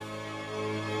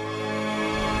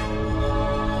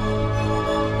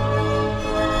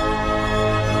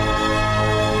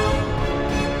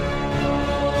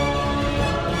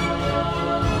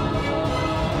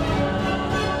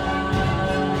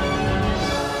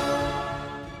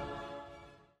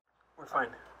fine.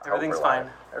 Everything's fine.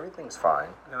 Everything's fine.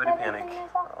 Nobody panic.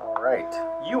 All right.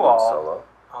 You all, Solo.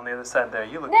 on the other side there,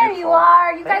 you look There beautiful. you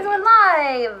are. You guys went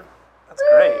live. That's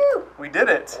great. We did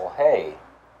it. Well, hey.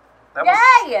 That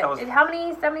was How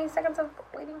many seconds of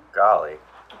waiting? Golly.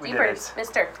 We did Jeepers, it.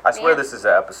 mister. I swear Man. this is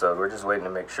an episode. We're just waiting to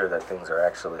make sure that things are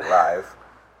actually live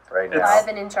right now. Live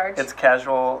and in charge. It's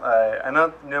casual. I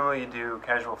know normally you do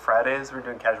casual Fridays. We're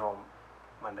doing casual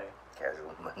Monday.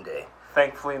 Casual Monday.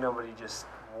 Thankfully, nobody just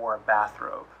wore a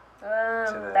bathrobe.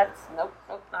 That's nope,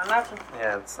 not an option.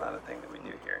 Yeah, it's not a thing that we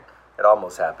do here. It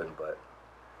almost happened, but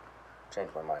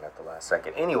changed my mind at the last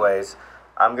second. Anyways,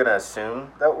 I'm going to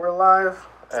assume that we're live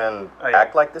and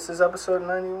act like this is episode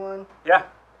 91. Yeah.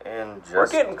 And just We're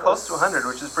getting close to 100,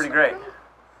 which is pretty great.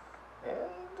 And,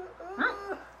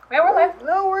 Yeah, we're live.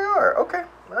 No, we are. Okay.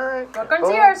 All right. We're going to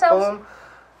see ourselves. Boom.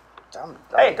 I'm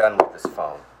Hey. done with this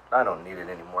phone. I don't need it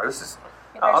anymore. This is...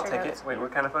 I'll take it. Wait,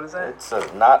 what kind of phone is that? It's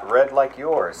not red like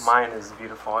yours. Mine is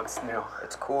beautiful. It's new.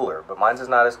 It's cooler, but mine's is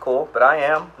not as cool. But I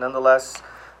am, nonetheless,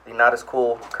 the not as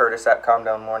cool Curtis at Calm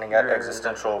Down Morning at You're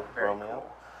Existential very Romeo.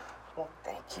 cool. Well,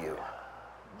 thank you.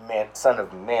 Son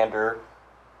of Mander.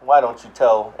 Why don't you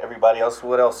tell everybody else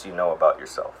what else you know about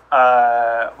yourself?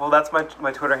 Well, that's my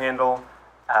Twitter handle,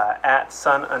 at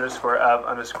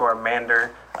son_of_Mander.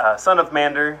 Son of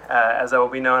Mander, as I will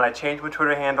be known. I changed my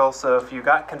Twitter handle, so if you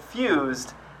got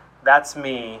confused, that's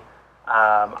me.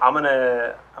 I'm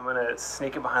gonna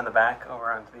sneak it behind the back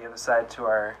over onto the other side to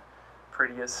our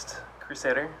prettiest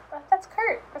crusader. That's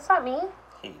Kurt. That's not me.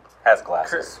 He has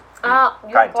glasses. You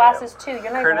Kind have to glasses too. You're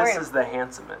not even Curtis wearing is the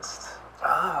handsomest.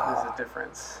 There's a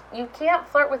difference. You can't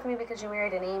flirt with me because you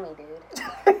married an Amy,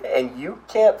 dude. And you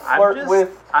can't flirt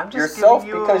with I'm just yourself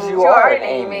giving you- because you You are are an an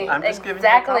Amy. Amy. I'm just giving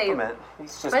Exactly. you a compliment.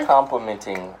 He's just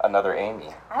complimenting another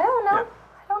Amy. I don't know. Yeah.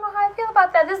 I don't know how I feel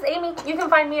about that. This is Amy. You can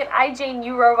find me at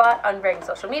iJaneURobot on varying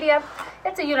social media.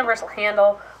 It's a universal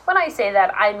handle. When I say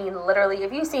that, I mean literally.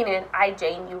 If you've seen an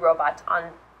iJaneURobot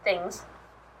on things,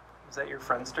 Is that your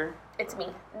friendster? it's me.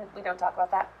 We don't talk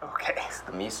about that. Okay. It's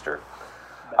the meester.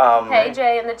 Hey,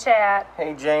 Jay in the chat.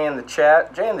 Hey, Jay in the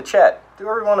chat. Jay in the chat, do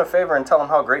everyone a favor and tell them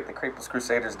how great the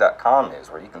CrepusCrusaders.com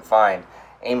is, where you can find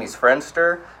Amy's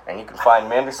Friendster and you can find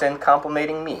Manderson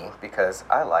complimenting me because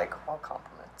I like all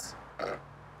compliments.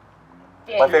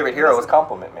 Yeah, My favorite hero is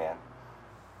Compliment Man.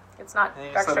 It's not And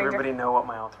you Dark just let Stranger. everybody know what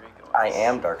my alter ego is. I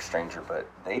am Dark Stranger, but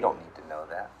they don't need to know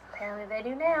that. Apparently they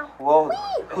do now. Well,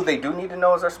 who they do need to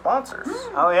know is our sponsors.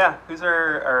 Oh yeah, who's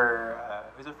our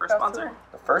first sponsor?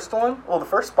 The first one? Well, the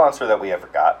first sponsor that we ever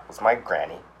got was my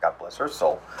granny. God bless her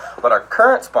soul. But our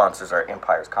current sponsors are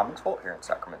Empire's Comics Vault here in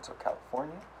Sacramento,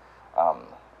 California.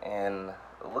 And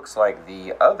it looks like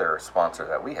the other sponsor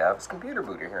that we have is Computer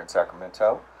Booter here in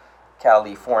Sacramento,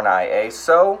 California.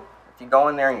 So, if you go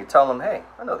in there and you tell them, hey,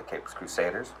 I know the Capes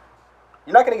Crusaders,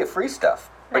 you're not going to get free stuff,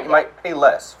 but you might pay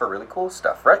less for really cool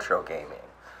stuff. Retro gaming,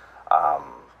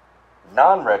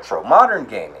 non-retro, modern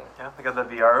gaming, Yeah, they got the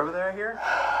VR over there here.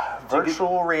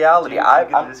 virtual reality. Do you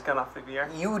get a discount off the VR?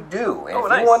 You do. And Oh, if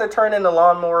nice. you want to turn into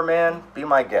Lawnmower Man, be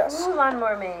my guest. Ooh,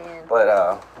 Lawnmower Man. But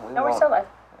No, we're still live.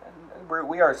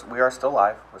 we are still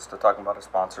live. We're still talking about our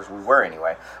sponsors. We were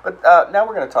anyway. But now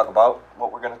we're going to talk about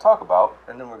what we're going to talk about,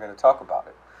 and then we're going to talk about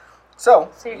it. So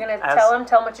So you're going to tell him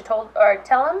what you told, or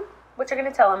tell him what you're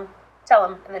going to tell him,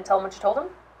 and then tell him what you told him?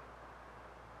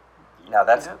 now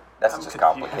that's I'm just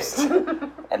confused.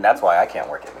 complicated, and that's why I can't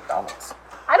work at McDonald's.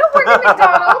 I don't work at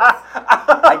McDonald's.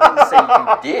 I didn't say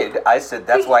you did. I said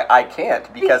that's why I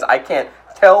can't, because I can't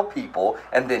tell people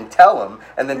and then tell them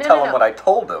and then tell them what I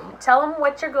told them. Tell him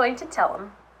what you're going to tell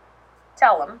him.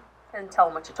 Tell him, and tell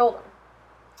him what you told him.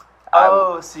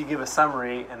 Oh, so you give a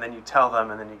summary, and then you tell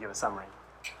them, and then you give a summary.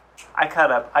 I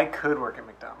could work at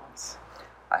McDonald's.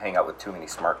 I hang out with too many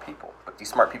smart people, but these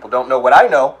smart people don't know what I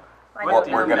know. I What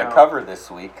don't we're know. going to cover this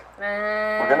week,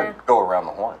 we're going to go around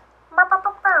the horn.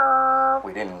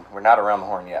 We're not around the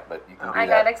horn yet, but you can do I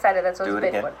that. got excited. That's what Do was it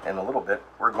a big again one. in a little bit.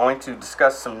 We're going to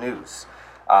discuss some news.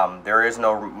 There is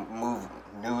no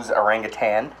news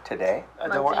orangutan today.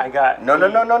 Don't worry, I got... No.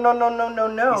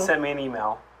 He sent me an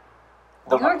email.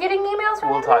 You're getting emails from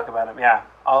We'll him? talk about him. Yeah,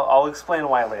 I'll explain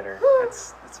why later.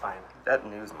 It's fine. That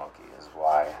news monkey is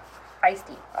why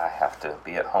Feisty. I have to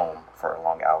be at home for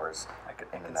long hours I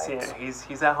in the can see night. it.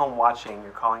 He's at home watching.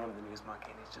 You're calling him the news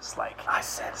monkey, and he's just like I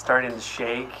said, starting to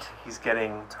shake. He's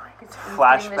getting He's doing the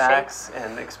flashbacks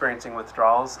and experiencing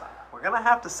withdrawals. We're gonna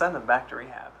have to send him back to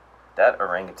rehab. that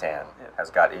orangutan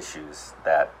has got issues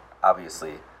that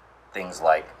obviously things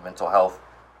like mental health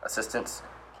assistance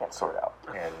can't sort out,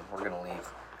 and we're going to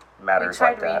leave We matters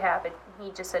tried like that. rehab, and he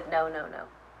just said no.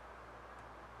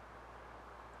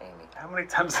 Amy. How many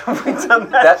times have we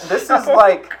done that? This is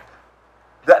like...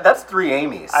 That's 3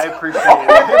 Amy's. I appreciate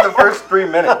it. In the first 3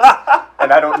 minutes.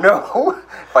 And I don't know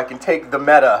if I can take the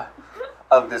meta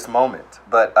of this moment.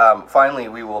 But finally,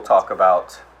 we will talk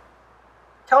about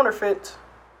counterfeit,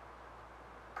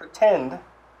 pretend,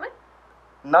 What?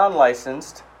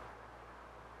 non-licensed,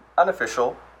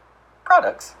 unofficial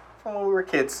products from when we were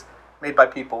kids, made by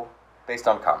people based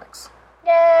on comics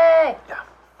Yay! Yeah.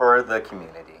 for the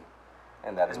community.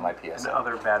 And that is my And PSA.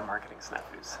 other bad marketing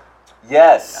snafus.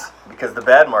 Yes, because the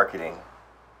bad marketing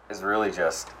is really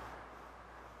just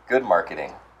good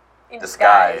marketing In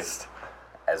disguised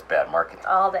as bad marketing.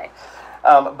 All day.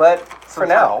 But for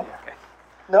now, Yeah, okay.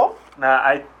 no, Nah,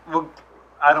 I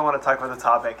don't want to talk about the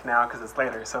topic now because it's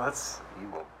later. So let's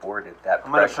you aborted that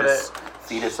I'm gonna put precious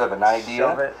fetus of an idea.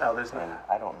 shove it. Oh, there's And no.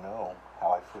 I don't know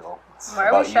how I feel Why are we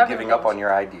about you shoving giving up things? on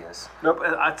your ideas. Nope,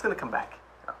 it's gonna come back.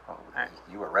 Oh, right.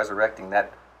 You are resurrecting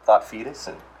that thought fetus,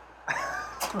 and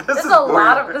This is a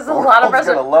lot of world's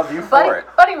gonna love you for it.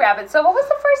 Bunny rabbit. So what was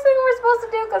the first thing we were supposed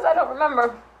to do? Because I don't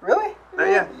remember. Really? Oh,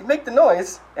 yeah. You make the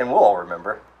noise, and we'll all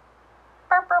remember.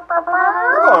 Burr, burr, burr,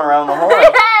 burr. We're going around the horn.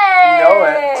 Hey! You know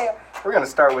it. We're gonna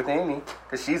start with Amy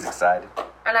because she's excited.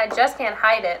 And I just can't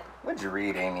hide it. What'd you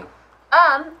read, Amy?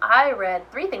 I read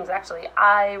 3 things actually.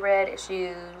 I read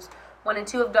issues 1 and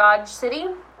 2 of Dodge City,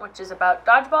 which is about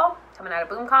dodgeball, coming out of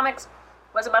Boom Comics.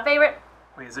 Wasn't my favorite.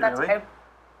 Wait, is it That's really? okay.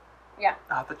 Yeah.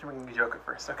 Oh, I thought you were making a joke at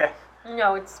first. Okay.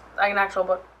 No, it's like an actual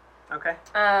book. Okay.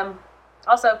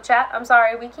 Also, chat, I'm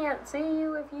sorry, we can't see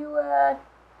you if you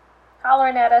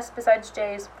hollering at us besides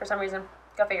Jay's for some reason.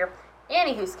 Go figure.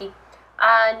 Anywho-ski.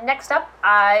 Next up,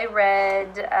 I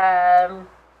read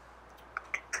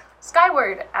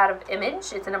Skyward out of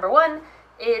Image. It's a #1.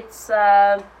 It's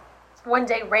one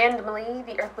day randomly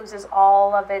the Earth loses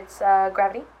all of its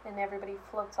gravity and everybody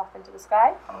floats off into the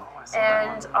sky. Oh, I saw that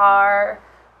And one. our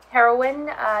heroine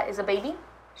is a baby.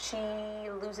 She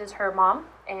loses her mom,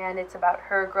 and it's about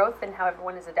her growth and how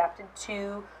everyone is adapted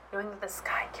to knowing that the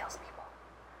sky kills people,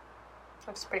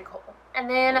 which is pretty cool. And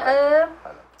then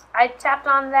I tapped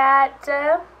on that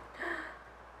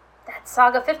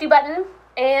Saga 50 button,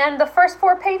 and the first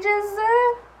 4 pages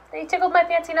they tickled my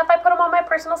fancy enough. I put them on my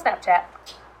personal Snapchat.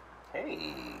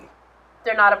 Hey.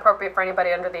 They're not appropriate for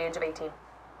anybody under the age of 18.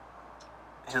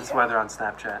 Hence why they're on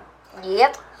Snapchat.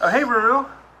 Yep. Oh, hey, Ruru.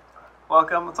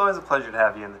 Welcome. It's always a pleasure to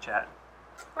have you in the chat.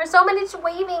 There's so many just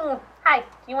waving. Hi,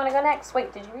 you want to go next?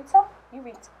 Wait, did you read some? You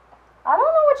read some. I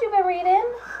don't know what you've been reading.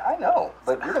 I know,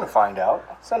 but you're gonna find out.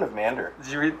 Son of Mander.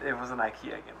 Did you read? It was an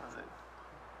IKEA again, was it?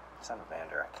 Son of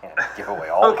Mander. I can't give away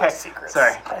all my secrets.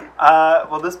 Sorry.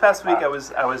 Well, this past week I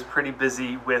was pretty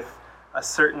busy with a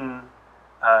certain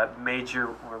major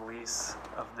release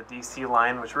of the DC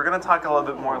line, which we're going to talk a little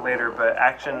bit more later. But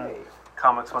Action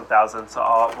Comics 1000,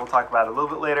 so we'll talk about it a little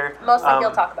bit later. Mostly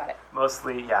he'll talk about it.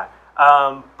 Mostly, yeah.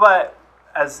 But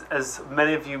as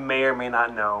many of you may or may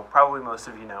not know, probably most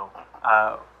of you know,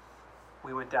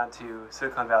 we went down to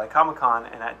Silicon Valley Comic Con,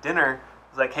 and at dinner, I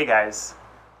was like, hey guys,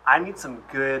 I need some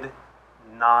good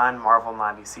non-Marvel,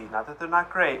 non-DC. Not that they're not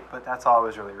great, but that's all I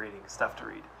was really reading, stuff to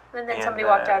read. And then somebody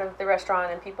walked out of the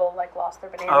restaurant and people like lost their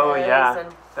bananas. Oh yeah,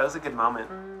 And, that was a good moment.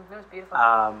 it was beautiful.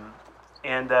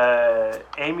 And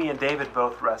Amy and David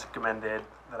both recommended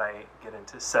that I get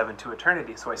into 7 to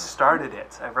Eternity, so I started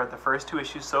it. I've read the first 2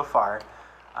 issues so far.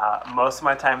 Most of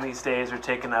my time these days are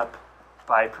taken up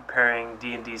by preparing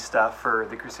D&D stuff for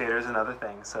the Crusaders and other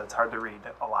things, so it's hard to read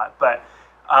a lot. But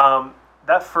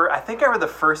I think I read the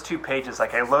first 2 pages.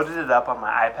 Like, I loaded it up on my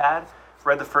iPad,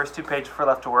 read the first 2 pages before I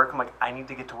left to work. I'm like, I need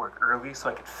to get to work early so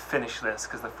I could finish this,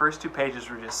 because the first 2 pages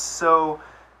were just so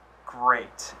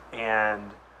great.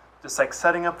 And just like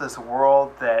setting up this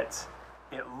world that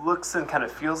it looks and kind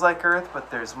of feels like Earth, but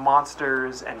there's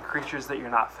monsters and creatures that you're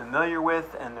not familiar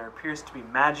with, and there appears to be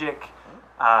magic.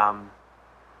 And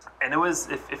it was,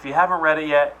 if you haven't read it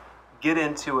yet, get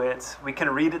into it. We can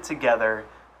read it together.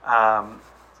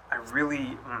 It's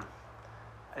really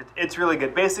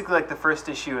good. Basically, like the first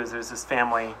issue is there's this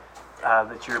family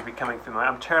that you're becoming familiar.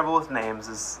 I'm terrible with names,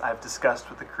 as I've discussed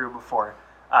with the crew before.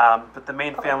 But the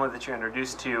main family that you're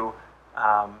introduced to,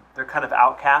 they're kind of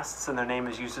outcasts, and their name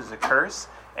is used as a curse.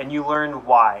 And you learn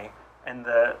why. And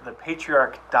the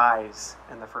patriarch dies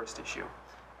in the first issue,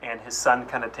 and his son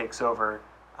kind of takes over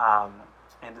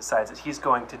and decides that he's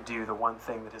going to do the one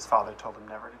thing that his father told him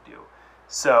never to do.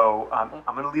 So I'm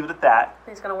going to leave it at that.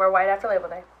 He's going to wear white after Label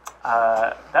Day.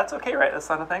 That's okay, right? That's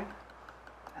not a thing?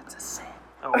 That's a sin.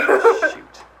 Oh,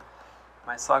 shoot.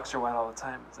 My socks are wet all the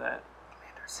time. Is that...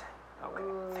 Commander's Okay.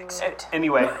 Fix it.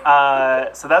 Anyway,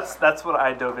 so that's what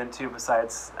I dove into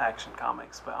besides Action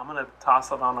Comics. But I'm going to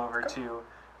toss it on over to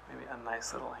maybe a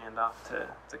nice little handoff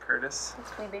to Curtis.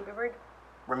 It's me, baby bird.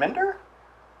 Remender?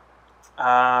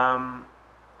 Um,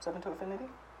 7 to Infinity?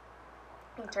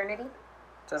 Eternity.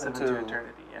 7 to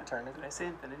Eternity, yeah. Eternity. Did I say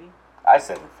Infinity? I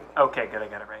said Infinity. Okay, good, I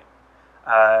got it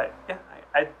right. Yeah,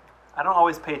 I don't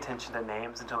always pay attention to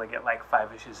names until I get like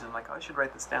 5 issues, and I'm like, oh, I should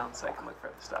write this down so I can look for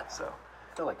other stuff, so.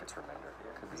 I feel like it's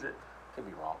Remender. Is it? Could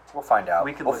be wrong. We'll find out.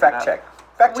 We can we'll look fact it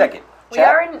check. Fact check it. We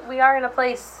Chat. are in a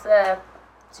place to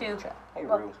Hey,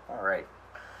 well, Rue. All right.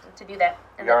 to do that.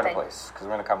 We are in a place because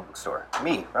we're in a comic book store.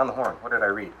 Me, around the horn. What did I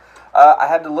read? I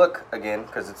had to look again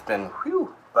because it's been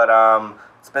but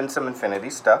it's been some Infinity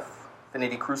stuff.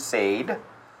 Infinity Crusade.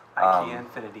 IKEA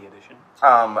Infinity Edition.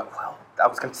 Well, I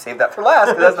was going to save that for last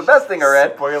because that's the best thing I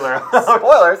read. Spoiler.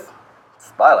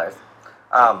 Spoilers.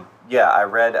 Yeah, I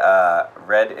read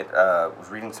it. Was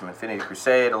reading some Infinity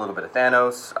Crusade, a little bit of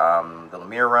Thanos, the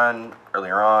Lemire run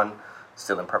earlier on.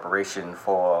 Still in preparation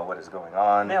for what is going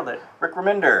on. Nailed it. Rick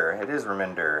Remender. It is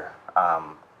Remender.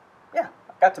 Yeah,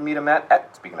 I got to meet him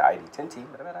at speaking of ID Tinty,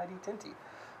 but I'm at ID Tinty.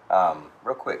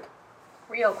 Real quick.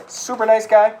 Real quick. Super nice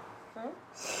guy.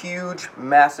 Huge,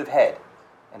 massive head,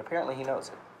 and apparently he knows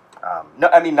it. No,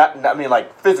 I mean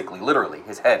like physically, literally,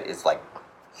 his head is like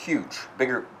huge,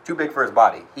 bigger, too big for his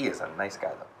body. He is a nice guy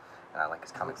though, and I like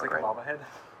his comic Looks book. like a lava head.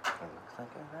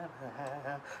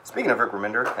 Speaking of Rick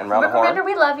Remender and Round the Rick Horn. Remender,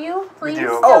 we love you. Please.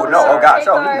 Oh don't no! Oh gosh! take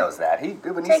Oh, our- he knows that.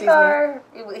 When he Take sees our.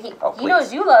 me. He Please.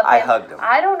 knows you love him. I hugged him.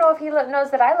 I don't know if he knows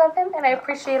that I love him, and I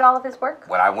appreciate all of his work.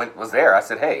 When I was there, I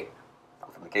said, "Hey, I'm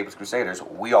from the Capus Crusaders.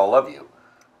 We all love you,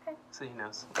 So he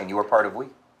knows. and you are part of we."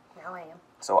 Now I am.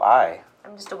 So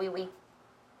I'm just a wee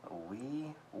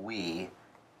wee.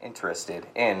 interested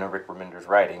in Rick Remender's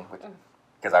writing,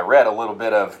 because I read a little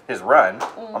bit of his run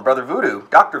on Brother Voodoo,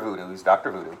 Dr. Voodoo. He's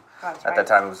Dr. Voodoo. That's At that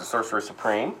time, it was the Sorcerer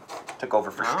Supreme. Took over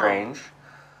for Strange.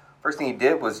 First thing he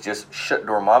did was just shut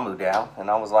Dormammu down, and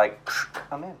I was like,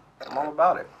 I'm in. I'm all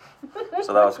about it.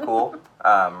 So that was cool.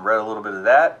 Read a little bit of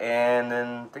that, and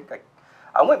then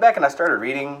I went back and I started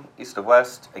reading East of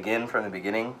West again from the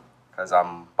beginning, because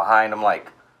I'm behind.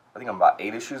 I think I'm about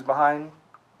 8 issues behind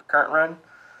the current run.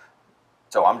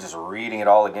 So I'm just reading it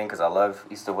all again because I love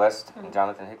East of West and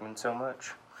Jonathan Hickman so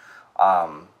much.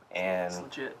 And It's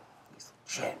legit. he's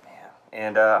legit, man.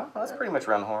 And that's pretty much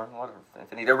Round the Horn. A lot of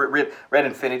Infinity. I read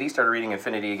Infinity. Started reading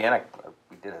Infinity again. I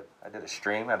did a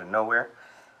stream out of nowhere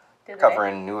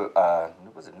covering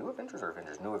was it New Avengers or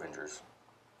Avengers? New Avengers.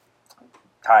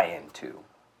 Tie-in to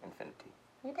Infinity.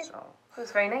 You did. So It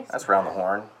was very nice. that's Round the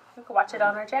Horn. You can watch it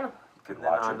on our channel. You could And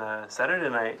then watch on it. Saturday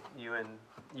night, you and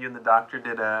the doctor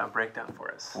did a breakdown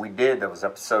for us. We did. That was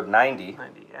episode 90.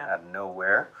 90, yeah. Out of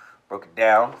nowhere. Broke it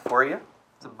down for you.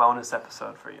 It's a bonus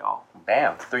episode for y'all.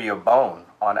 Bam. Threw you a bone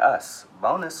on us.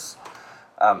 Bonus.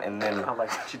 And then, I like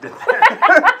what you did there.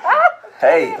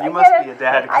 hey. You must be a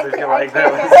dad because I feel like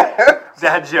that was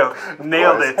dad joke.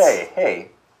 Nailed it.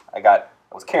 Hey. I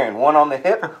was carrying one on the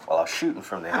hip while I was shooting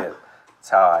from the hip. That's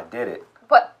how I did it.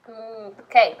 But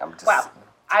okay. Wow.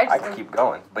 I could keep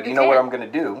going. But you know what I'm going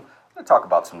to do? I'm going to talk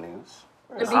about some news.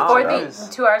 Before nice.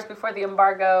 2 hours before the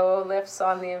embargo lifts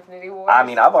on the Infinity War. I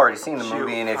mean, I've already seen the Shoot,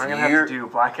 movie, and if we're gonna have to do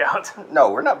blackout.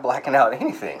 No, we're not blacking out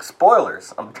anything.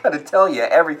 Spoilers. I'm going to tell you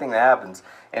everything that happens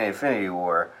in Infinity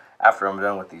War after I'm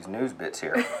done with these news bits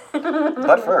here.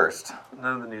 But first.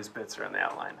 None of the news bits are in the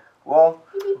outline. Well,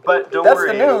 but don't that's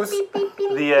worry. the news.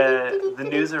 The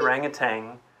news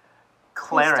orangutan,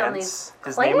 Clarence.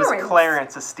 His name is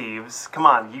Clarence of Steve's. Come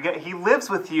on, he lives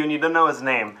with you and you don't know his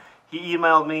name. He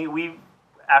emailed me.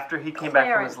 After he came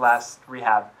back from his last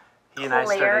rehab, he and I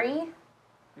started.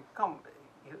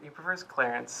 He prefers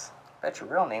Clarence. Bet your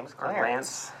real name's Or Clarence.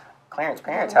 Lance. Clarence's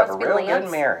parents have a real good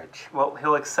marriage. Well,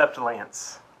 he'll accept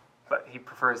Lance, but he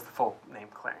prefers the full name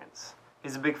Clarence.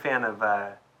 He's a big fan of.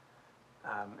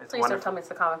 It's Please don't tell me it's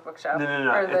the comic book show.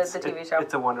 No. Or the TV show.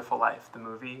 It's A Wonderful Life, the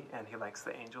movie, and he likes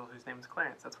the angel whose name is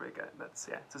Clarence. That's where he got it. It's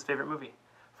his favorite movie.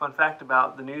 Fun fact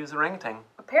about the news orangutan.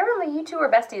 Apparently, you two are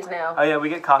besties now. Oh yeah, we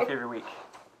get coffee every week.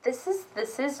 This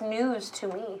is news to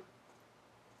me.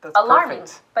 That's Alarming,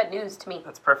 perfect. but news to me.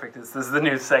 That's perfect. This is the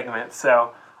news segment.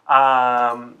 So,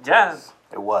 yeah.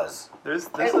 It was.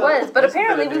 But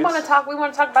apparently we want to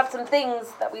talk about some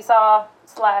things that we saw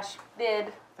 /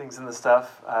 did. Things in the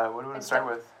stuff. What do we want to start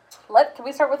with? Can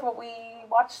we start with what we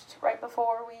watched right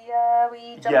before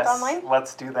we jumped Yes, online?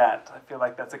 let's do that. I feel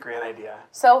like that's a great idea.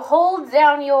 So hold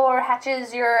down your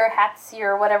hatches, your hats,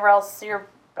 your whatever else, your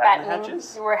Battening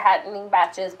hatches? You were hattening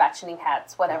batches, batchening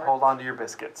hats, whatever. Hold on to your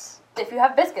biscuits. If you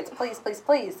have biscuits, please.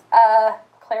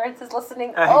 Clarence is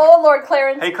listening. Oh, Lord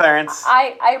Clarence. Hey, Clarence.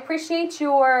 I appreciate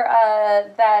your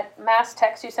that mass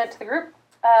text you sent to the group.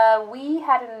 We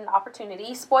had an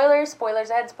opportunity. Spoilers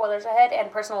ahead,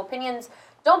 and personal opinions.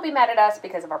 Don't be mad at us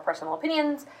because of our personal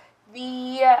opinions.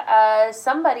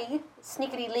 Somebody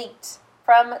sneakily leaked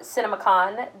from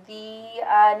CinemaCon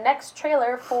the next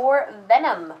trailer for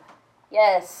Venom.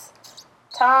 Yes,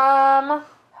 Tom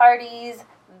Hardy's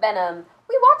Venom.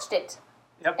 We watched it.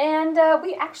 Yep. And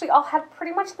we actually all had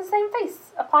pretty much the same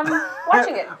face upon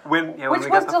watching it, when which we was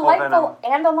got the full Venom, delightful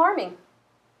and alarming.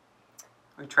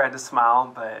 we tried to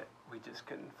smile, but we just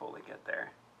couldn't fully get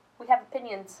there. We have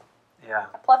opinions, Yeah.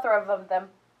 a plethora of them.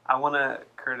 I want to,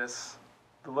 Curtis,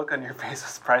 the look on your face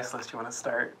was priceless. You want to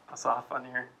start us off on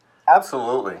your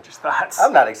Absolutely. just thoughts?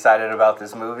 I'm not excited about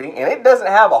this movie, and it doesn't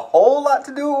have a whole lot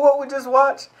to do with what we just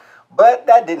watched, but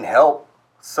that didn't help.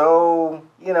 So,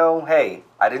 hey,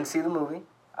 I didn't see the movie.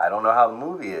 I don't know how the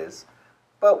movie is.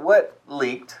 But what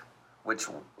leaked, which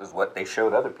is what they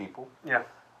showed other people, Yeah.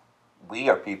 we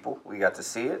are people, we got to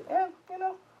see it, and,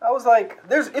 I was like,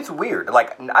 it's weird.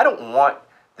 Like, I don't want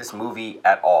this movie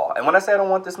at all. And when I say I don't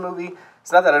want this movie,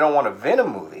 it's not that I don't want a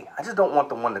Venom movie. I just don't want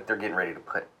the one that they're getting ready to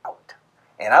put out.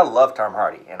 And I love Tom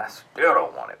Hardy, and I still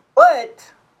don't want it.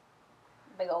 But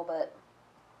Big old butt.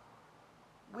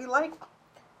 we like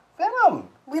Venom.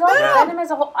 We like Yeah. Venom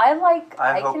as a whole. I want it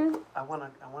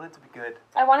to be good.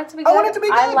 I want it to be good. I want it to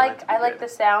be I good. like the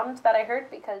sound that I heard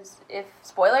because if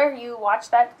spoiler, you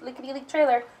watch that lickety leak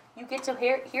trailer, you get to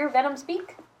hear Venom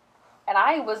speak, and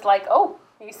I was like, oh,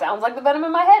 he sounds like the Venom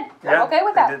in my head. I'm okay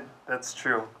with that. That's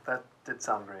true. That did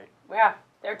sound great. Yeah,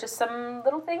 there are just some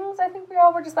little things. I think we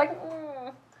all were just like,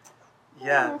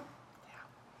 Yeah.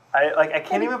 I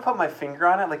can't even put my finger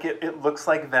on it. Like it looks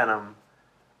like Venom.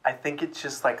 I think it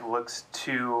just looks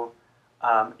too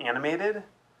animated.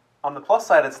 On the plus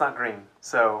side, it's not green,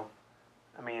 so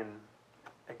I mean,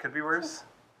 it could be worse.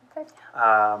 okay.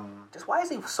 Just why is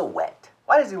he so wet?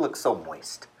 Why does he look so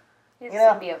moist? He's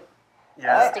Yeah. symbiote.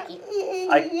 Yeah, Sticky.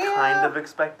 I kind of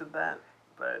expected that,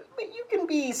 but But you can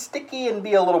be sticky and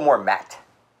be a little more matte.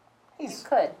 You He's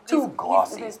could. too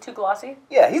glossy. He's too glossy.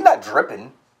 Yeah, he's not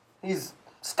dripping. He's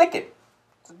sticking.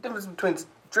 There's a difference between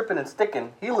dripping and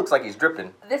sticking. He looks like he's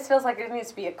dripping. This feels like there needs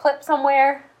to be a clip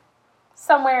somewhere.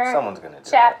 Someone's gonna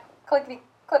do Chat. Clip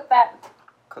that.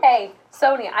 Clip. Hey,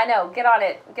 Sony, I know. Get on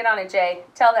it, Jay.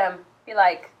 Tell them. Be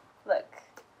like, look,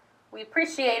 we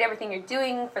appreciate everything you're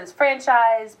doing for this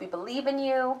franchise. We believe in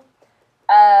you.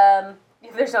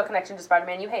 If there's no connection to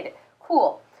Spider-Man, you hate it.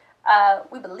 Cool.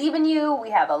 We believe in you. We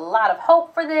have a lot of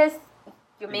hope for this.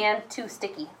 Your man, too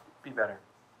sticky. be better.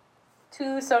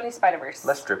 Too Sony Spider-Verse.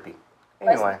 Less drippy.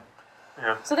 Less- Anyway.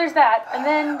 Yeah. So there's that. And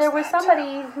then there was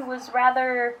somebody who was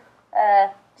rather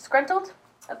disgruntled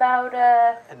about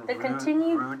And the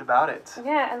continued... rude about it.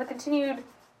 Yeah, and the continued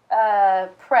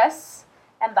press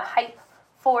and the hype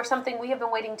for something we have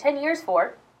been waiting 10 years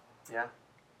for. Yeah.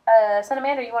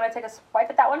 Senamander, you want to take a swipe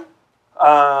at that one?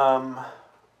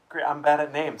 Great. I'm bad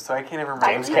at names, so I can't even remember.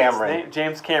 James his Cameron. name.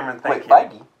 James Cameron. Thank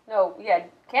Wait, you. Feige? No, yeah,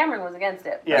 Cameron was against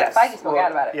it. Yes. Feige spoke Well,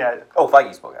 out about it. Yeah. Oh,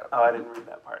 Feige spoke out. Oh, I didn't read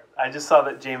that part. I just saw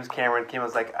that James Cameron came. I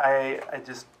was like,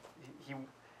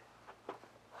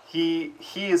 he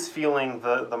is feeling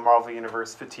the Marvel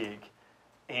Universe fatigue,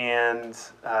 and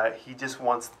he just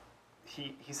wants.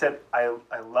 He said, I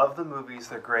love the movies.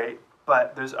 They're great,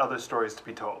 but there's other stories to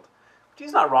be told.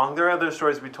 He's not wrong. There are other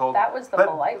stories to be told. That was the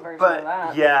polite version of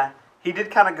that. Yeah, he did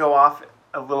kind of go off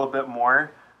a little bit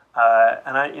more,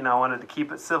 and I wanted to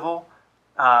keep it civil.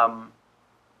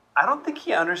 I don't think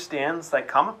he understands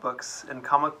comic books and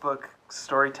comic book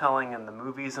storytelling and the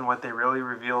movies and what they really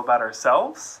reveal about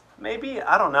ourselves. Maybe,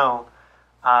 I don't know.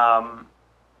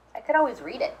 I could always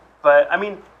read it. But I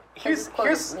mean, His quote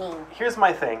is mean. here's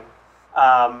my thing.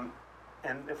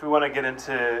 And if we want to get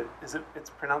into, it's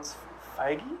pronounced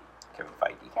Feige? Kevin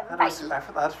Feige. Kevin I Feige.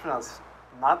 thought that was pronounced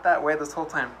not that way this whole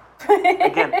time.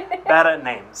 Again, bad at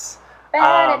names.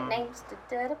 Bad at names.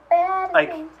 Bad at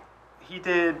names. He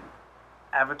did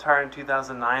Avatar in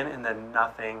 2009 and then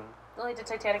nothing Only did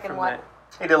Titanic and from what?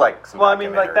 that. He did some Well, I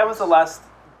mean, that was the documentaries. last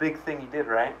big thing he did,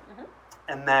 right? Mhm.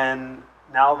 And then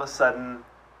now all of a sudden,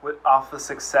 off the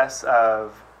success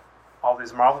of all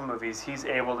these Marvel movies, he's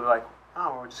able to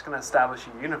we're just going to establish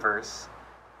a universe,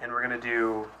 and we're going to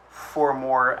do 4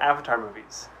 more Avatar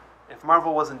movies. If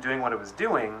Marvel wasn't doing what it was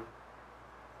doing,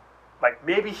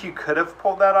 maybe he could have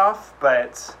pulled that off,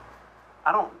 but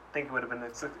I don't think it would have been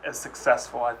as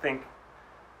successful. I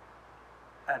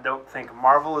don't think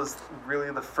Marvel is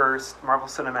really the first. Marvel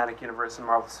Cinematic Universe and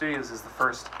Marvel Studios is the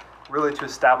first really to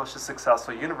establish a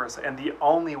successful universe, and the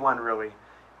only one really.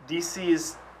 DC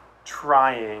is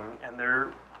trying, and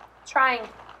they're Trying.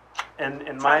 and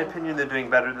in my opinion, they're doing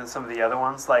better than some of the other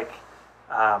ones.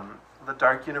 the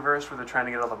Dark Universe where they're trying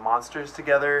to get all the monsters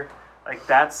together. Like,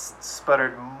 that's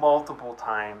sputtered multiple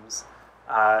times.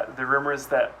 The rumors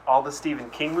that all the Stephen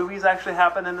King movies actually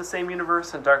happen in the same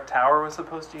universe and Dark Tower was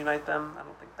supposed to unite them. I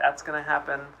don't think that's going to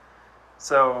happen.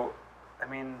 So, I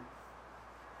mean,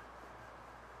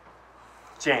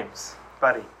 James,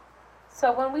 buddy.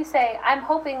 So when we say, I'm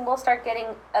hoping we'll start getting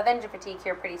Avenger fatigue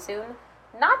here pretty soon,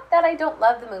 not that I don't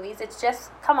love the movies, it's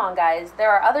just, come on guys,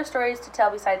 there are other stories to tell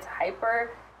besides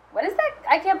Hyper. What is that?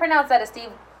 I can't pronounce that. A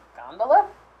Steve Gondola?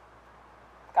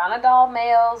 Gonadal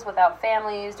males without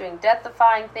families doing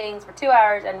death-defying things for 2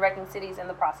 hours and wrecking cities in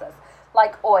the process.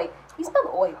 Like Oi. He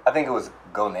spelled Oi. I think it was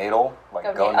gonadal, like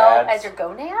gonads. Oh, as your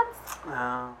gonads?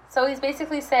 No. So he's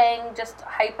basically saying just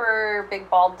hyper big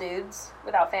bald dudes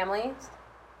without families.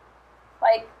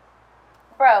 Like,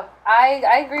 bro,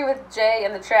 I agree with Jay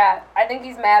in the chat. I think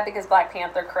he's mad because Black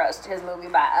Panther crushed his movie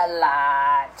by a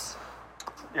lot.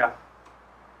 Yeah.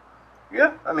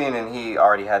 Yeah, I mean, and he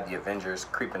already had the Avengers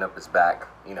creeping up his back,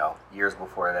 years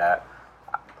before that.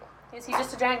 Is he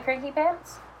just a giant cranky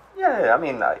pants? Yeah, I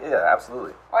mean, yeah,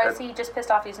 absolutely. Or is he just pissed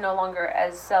off he's no longer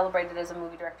as celebrated as a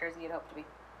movie director as he had hoped to be?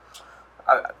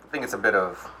 I think it's a bit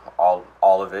of all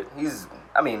of it.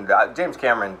 James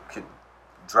Cameron could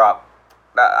drop.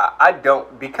 I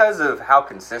don't, because of how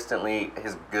consistently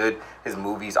his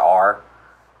movies are.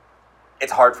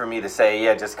 It's hard for me to say,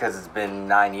 yeah, just because it's been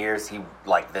 9 years,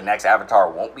 the next Avatar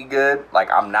won't be good.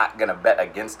 Like, I'm not gonna bet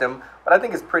against him, but I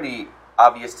think it's pretty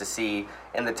obvious to see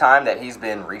in the time that he's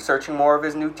been researching more of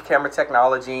his new camera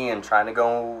technology and trying to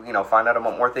go, find out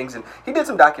about more things. And he did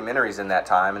some documentaries in that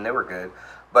time, and they were good.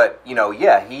 But,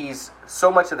 he's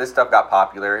so much of this stuff got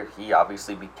popular. He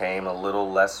obviously became a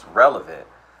little less relevant,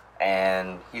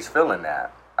 and he's feeling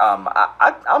that.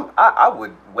 I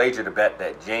would wager to bet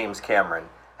that James Cameron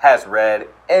has read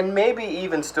and maybe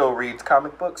even still reads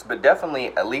comic books, but definitely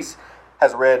at least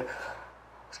has read,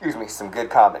 some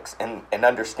good comics and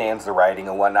understands the writing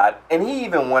and whatnot. And he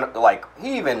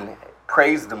even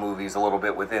praised the movies a little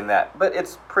bit within that, but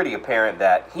it's pretty apparent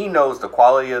that he knows the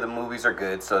quality of the movies are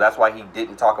good, so that's why he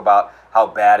didn't talk about how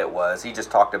bad it was. He just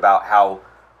talked about how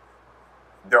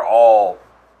they're all,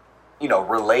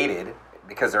 related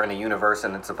because they're in a universe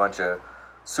and it's a bunch of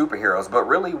superheroes, but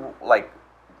really,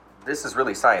 this is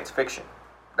really science fiction.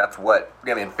 That's what,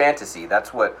 fantasy,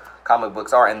 that's what comic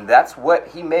books are, and that's what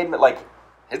he made,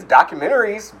 his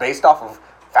documentaries based off of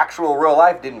factual real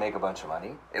life didn't make a bunch of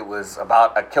money. It was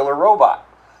about a killer robot,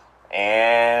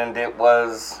 and it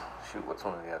was, what's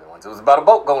one of the other ones? It was about a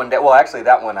boat going down. Well, actually,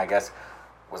 that one, I guess,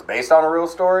 was based on a real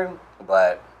story,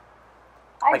 but...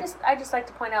 I just like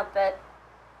to point out that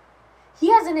he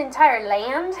has an entire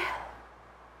land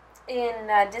in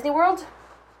Disney World,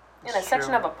 in a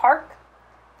section of a park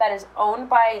that is owned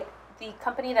by the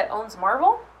company that owns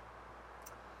Marvel.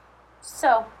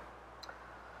 So...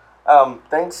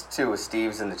 thanks to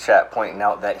Steve's in the chat pointing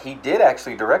out that he did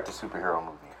actually direct a superhero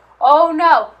movie. Oh,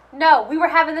 no. We were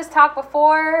having this talk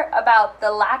before about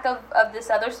the lack of this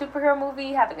other superhero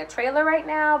movie having a trailer right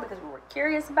now because we were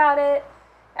curious about it.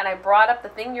 And I brought up the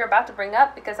thing you're about to bring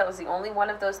up because that was the only one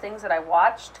of those things that I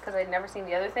watched because I'd never seen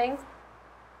the other things.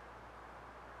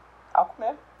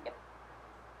 Aquaman? Yep.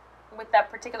 With that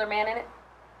particular man in it.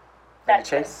 Vinny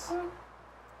Chase?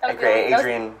 A.K.A.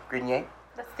 Adrian Grenier?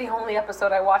 That's the only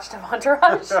episode I watched of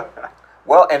Entourage.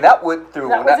 Well, and that went through...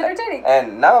 That was entertaining.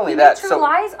 And not only that... True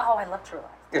Lies? Oh, I love True Lies.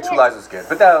 Yeah, True Lies was good.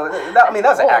 But that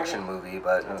was an action movie.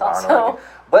 But also...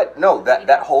 But no,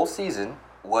 that whole season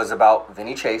was about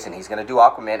Vinny Chase, and he's going to do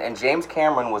Aquaman, and James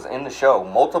Cameron was in the show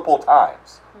multiple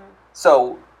times.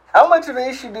 So, how much of an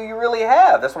issue do you really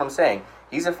have? That's what I'm saying.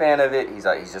 He's a fan of it. He's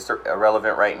just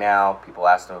irrelevant right now. People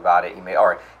asked him about it. He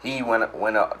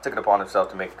took it upon himself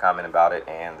to make a comment about it,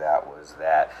 and that was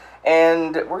that.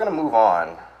 And we're going to move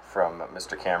on from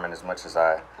Mr. Cameron as much as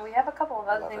We have a couple of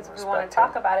other things if we want to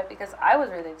talk about it because I was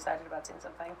really excited about seeing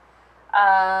something.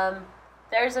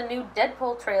 There's a new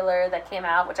Deadpool trailer that came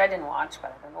out, which I didn't watch,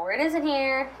 but I don't know where it is in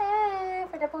here. Hey,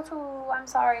 for Deadpool 2, I'm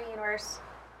sorry, universe.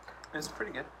 It's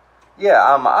pretty good. Yeah,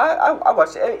 I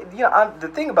watched it. The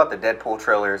thing about the Deadpool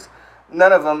trailers,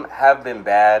 none of them have been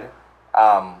bad.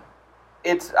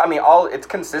 It's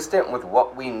consistent with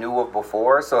what we knew of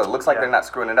before, so it looks like they're not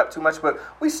screwing it up too much, but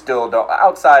we still don't,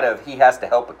 outside of he has to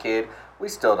help a kid, we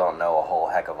still don't know a whole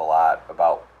heck of a lot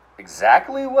about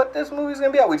exactly what this movie's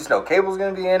going to be about. We just know Cable's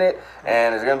going to be in it,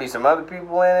 and there's going to be some other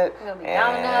people in it. It's going to be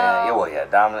Domino.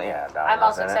 Domino. I'm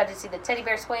also excited to see the teddy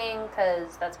bear swing,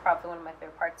 because that's probably one of my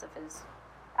favorite parts of his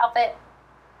outfit.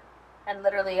 And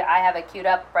literally, I have it queued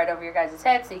up right over your guys'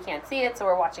 head, so you can't see it, so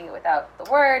we're watching it without the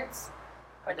words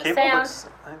or the sound.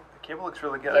 Cable looks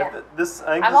really good. Yeah. I think this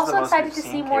I'm is also the most excited we've to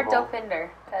seen see more Cable. Dopinder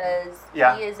because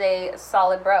Yeah. he is a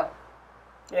solid bro.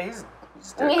 Yeah, he's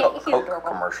did a He's Coke adorable.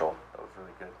 commercial. That was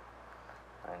really good.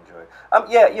 I enjoy it.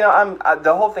 Yeah, you know,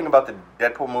 the whole thing about the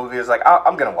Deadpool movie is like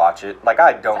I'm gonna watch it. Like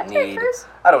I don't Is that Terry need Crews?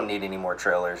 any more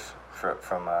trailers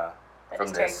from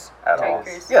is this at Terry all.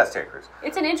 Crews. Yeah, it's Terry Crews.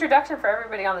 It's an introduction for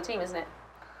everybody on the team, isn't it?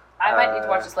 I might need to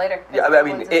watch this later. 'cause Yeah, I mean,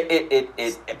 everyone's in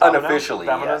it Domino? unofficially,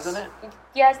 Domino's yes. in it?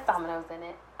 Yes, Domino's in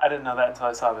it. I didn't know that until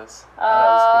I saw this.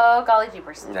 Oh, golly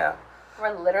jeepers. Yeah.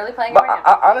 We're literally playing But it right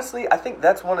now. honestly, I think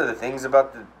that's one of the things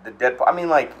about the Deadpool. I mean,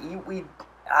 like,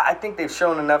 I think they've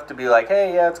shown enough to be like,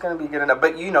 hey, yeah, it's going to be good enough.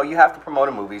 But, you know, you have to promote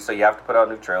a movie, so you have to put out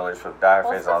new trailers for the Die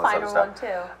Well, Face it's and all the this other final stuff.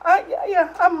 one, too.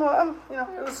 Yeah, I'm, you know,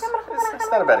 it's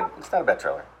not a bad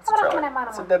trailer. It's a trailer.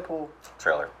 It's a Deadpool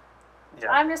trailer.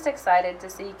 Yeah. I'm just excited to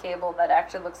see Cable that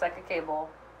actually looks like a Cable,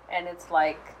 and it's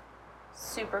like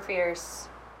super fierce.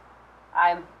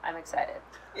 I'm excited.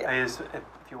 I just, if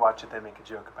you watch it, they make a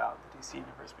joke about the DC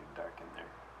universe being dark in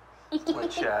there,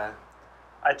 which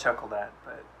I chuckled at.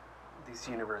 But DC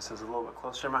universe is a little bit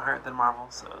closer to my heart than Marvel,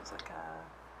 so it's like.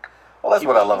 Well, that's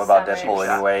what I love about He's Deadpool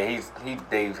so anyway.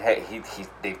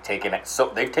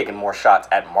 They've taken more shots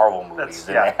at Marvel movies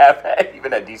than yeah. they have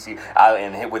even at DC.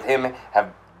 And with him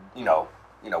have you know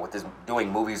with his doing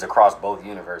movies across both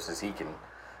universes, he can.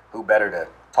 Who better to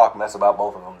talk mess about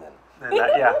both of them than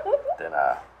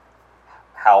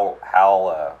Hal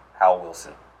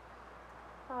Wilson.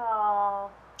 Aww.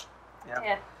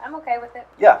 Yeah, I'm okay with it.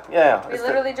 Yeah. We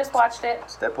literally just watched it.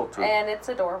 It's Deadpool 2. And it's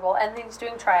adorable. And he's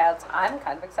doing tryouts. I'm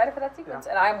kind of excited for that sequence.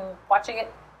 And I'm watching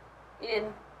it in,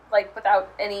 like, without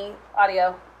any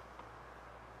audio.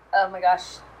 Oh my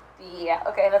gosh. Yeah,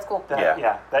 okay, that's cool. That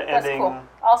That's ending. cool.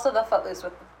 Also, the Footloose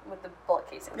with the bullet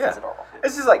casings is adorable.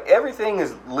 It's just like everything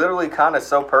is literally kind of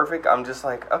so perfect. I'm just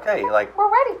like, okay, like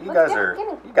We're ready. you Let's guys get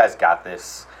it. you guys got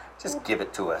this. Just give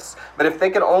it to us. But if they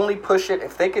could only push it,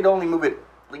 if they could only move it,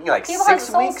 like People have 6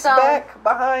 the Soul weeks Stone. back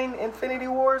behind Infinity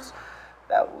Wars,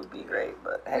 that would be great.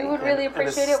 But hey, We would really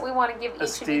appreciate it. We want to give each of you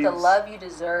the Steve's- love you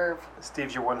deserve.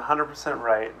 Steve, you're 100%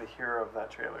 right. The hero of that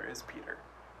trailer is Peter.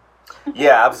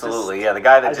 yeah, absolutely. Yeah, the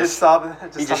guy that I just saw the.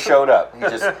 he just showed up.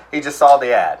 He just saw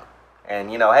the ad,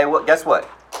 and you know, hey, well, guess what?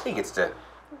 He gets to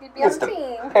You'd be he on gets the to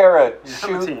team.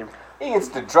 parachute. team. He gets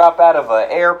to drop out of an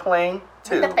airplane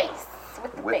too. With the face.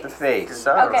 With the face.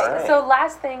 Okay, All right. so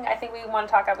last thing I think we want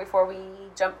to talk about before we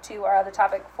jump to our other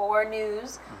topic for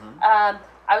news.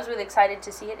 I was really excited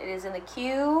to see it. It is in the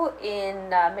queue in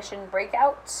Mission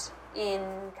Breakout in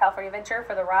California Adventure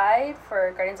for the ride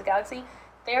for Guardians of the Galaxy.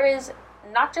 There is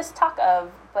not just talk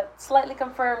of, but slightly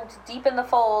confirmed deep in the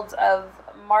folds of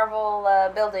Marvel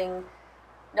building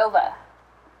Nova.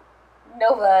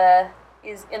 Nova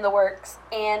is in the works,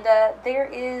 and there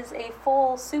is a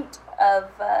full suit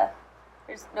of...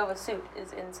 Nova's suit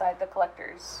is inside the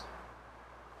collector's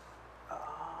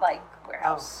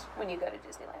warehouse when you go to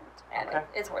Disneyland, and Okay.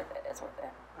 it's worth it. It's worth it.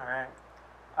 All right.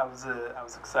 I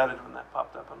was excited when that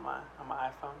popped up on my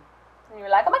iPhone. And you were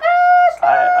like, oh my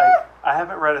gosh! I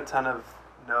haven't read a ton of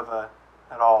Nova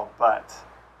at all, but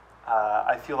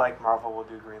I feel like Marvel will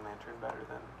do Green Lantern better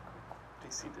than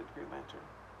DC did Green Lantern.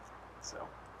 So,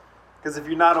 because if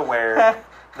you're not aware,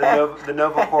 the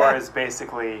Nova Corps is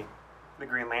basically the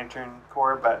Green Lantern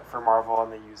Corps, but for Marvel,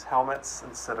 and they use helmets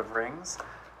instead of rings.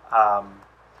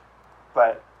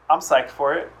 But I'm psyched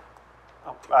for it.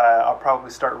 I'll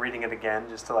probably start reading it again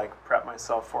just to like prep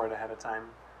myself for it ahead of time.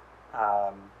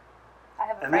 I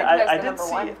have a And friend then who has I the did number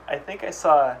see. one. I think I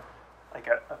saw like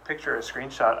a picture, a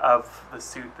screenshot of the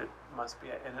suit that must be,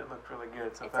 and it looked really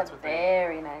good. So if that's It's a what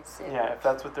very nice suit. if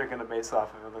that's what they're going to base off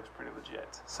of, it looks pretty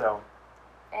legit. So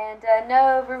And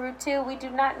no, Ruru 2, we do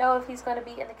not know if he's going to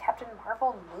be in the Captain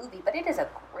Marvel movie, but it is a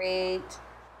great,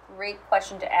 great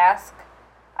question to ask.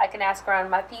 I can ask around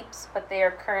my peeps, but they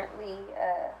are currently,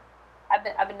 I've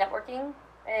been networking,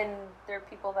 and there are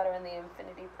people that are in the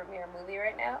Infinity premiere movie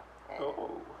right now, and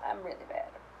I'm really bad.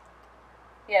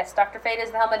 Yes, Dr. Fate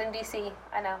is the helmet in DC.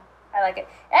 I know. I like it.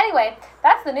 Anyway,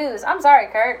 that's the news. I'm sorry,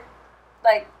 Kurt.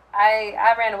 Like,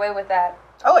 I ran away with that.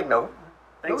 I like Nova.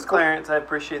 thanks, Cool. Clarence. I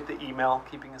appreciate the email,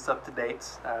 keeping us up to date.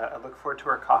 I look forward to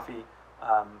our coffee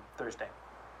Thursday.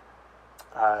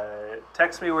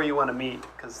 Text me where you want to meet,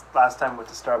 because last time we went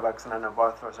to Starbucks, and I know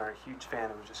both of us aren't a huge fan.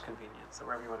 It was just convenient. So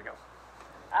wherever you want to go.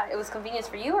 It was convenience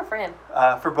for you or for him?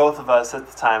 For both of us at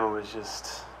the time, it was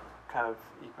just kind of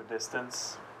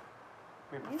equidistance.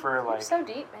 We prefer You're so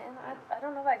deep, man. I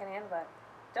don't know if I can handle that.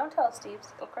 Don't tell Steve.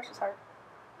 It'll crush his heart.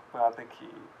 Well, I think he.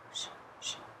 Shh.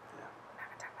 Yeah. I'm not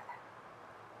going to talk about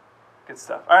that. Good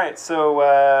stuff. All right. So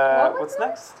What was what's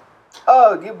next?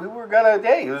 Oh, yeah, we were gonna.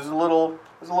 Hey, it was a little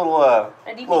There's a little A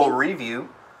DVD? little review,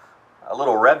 a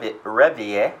little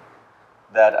revie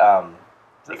that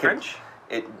Is it French?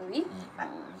 It Oui?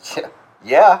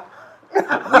 yeah.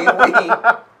 Oui, oui.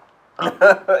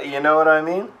 You know what I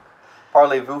mean?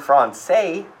 Parlez-vous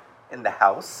français in the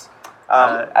house?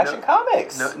 Action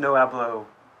Comics. No hablo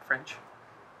French.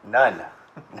 None.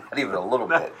 Not even a little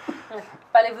bit.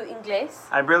 Parlez-vous anglais?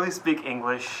 I barely speak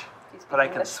English, Do you speak but I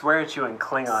can English? swear at you in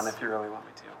Klingon if you really want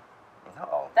me to.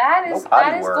 No. That No is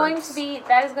potty that is words.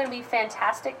 going to be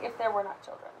fantastic if there were not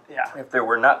children. Yeah. If there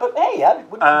were not, but hey,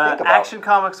 what do you think about Action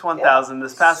Comics 1000.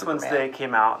 This past Superman. Wednesday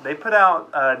came out. They put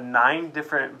out 9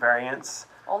 different variants,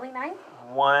 Only 9?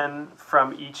 one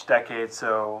from each decade,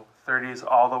 so 30s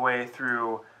all the way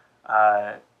through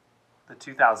the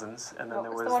 2000s, and then What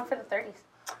there was was the one for the 30s?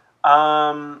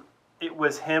 it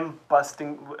was him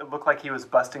busting. It looked like he was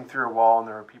busting through a wall, and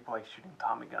there were people like shooting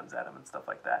Tommy guns at him and stuff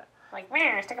like that. Like,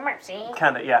 stick a mercy.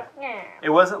 Kind of, yeah. Yeah. It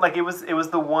wasn't like it was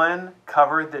the one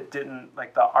cover that didn't,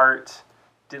 like, the art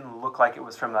didn't look like it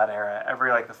was from that era.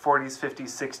 Every, like, the 40s,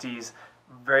 50s, 60s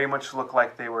very much looked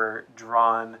like they were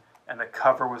drawn, and the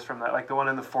cover was from that. Like the one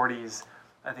in the 40s,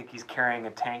 I think he's carrying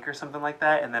a tank or something like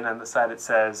that, and then on the side it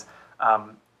says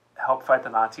help fight the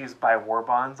Nazis, buy war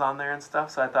bonds on there and stuff.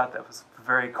 So I thought that was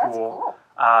very cool.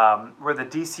 That's cool. Where the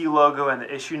DC logo and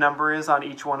the issue number is on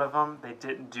each one of them, they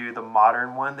didn't do the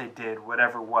modern one. They did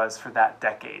whatever was for that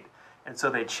decade. And so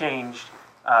they changed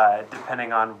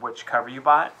depending on which cover you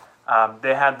bought.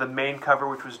 They had the main cover,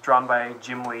 which was drawn by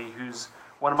Jim Lee, who's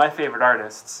one of my favorite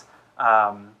artists.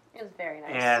 It was very nice.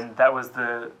 And that was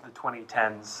the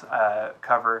 2010s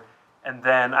cover. And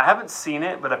then I haven't seen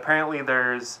it, but apparently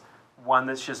there's one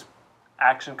that's just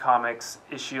Action Comics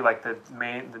issue, like the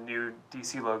new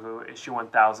DC logo, issue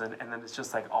 1000, and then it's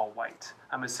just like all white.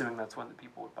 I'm assuming that's one that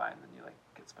people would buy, and then you like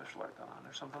get special art done on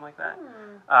or something like that.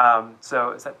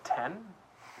 So is that 10?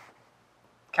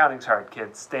 Counting's hard,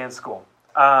 kids. Stay in school.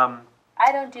 I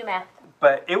don't do math.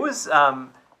 But it was I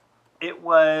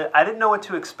didn't know what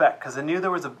to expect because I knew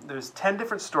there's 10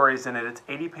 different stories in it. It's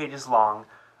 80 pages long.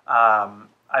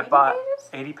 I bought pages?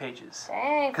 80 pages.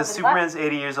 Dang. Because Superman's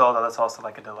 80 years old. That's also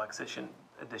like a deluxe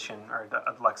edition or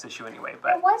a deluxe issue anyway.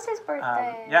 But It was his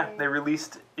birthday. yeah, they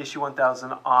released issue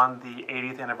 1000 on the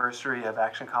 80th anniversary of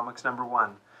Action Comics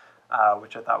 #1,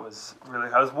 which I thought was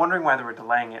really. I was wondering why they were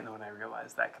delaying it, and then when I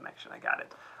realized that connection, I got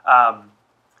it.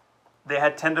 They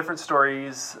had 10 different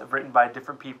stories written by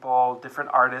different people, different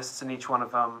artists in each one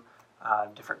of them,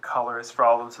 different colors for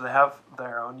all of them. So they have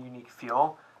their own unique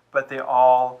feel, but they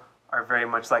all are very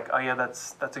much like, oh yeah,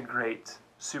 that's a great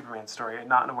Superman story, and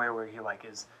not in a way where he like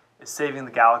is saving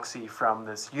the galaxy from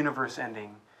this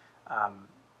universe-ending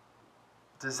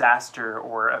disaster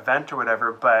or event or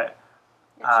whatever, but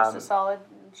It's just a solid.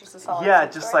 yeah,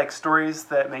 story. just like stories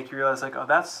that make you realize like, oh,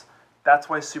 that's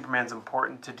why Superman's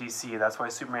important to DC. That's why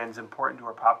Superman's important to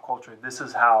our pop culture. This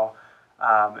is how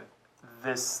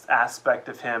this aspect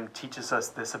of him teaches us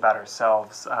this about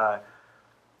ourselves. I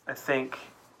think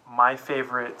my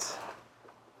favorite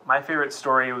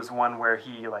story was one where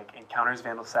he like encounters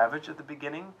Vandal Savage at the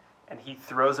beginning, and he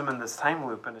throws him in this time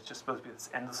loop, and it's just supposed to be this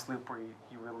endless loop where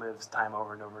he relives time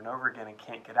over and over and over again and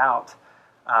can't get out.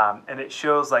 And it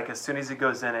shows like as soon as he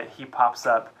goes in it, he pops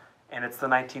up, and it's the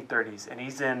 1930s, and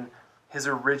he's in his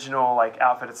original like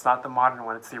outfit. It's not the modern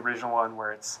one; it's the original one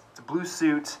where it's a blue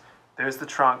suit. There's the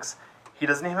trunks. He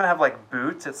doesn't even have like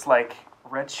boots. It's like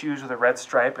red shoes with a red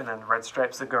stripe, and then red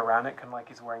stripes that go around it, kind of like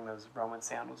he's wearing those Roman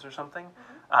sandals or something.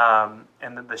 And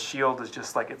then the shield is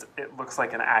just like it looks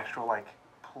like an actual like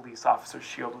police officer's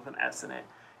shield with an S in it.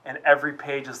 And every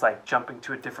page is like jumping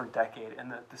to a different decade,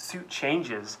 and the suit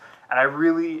changes. And I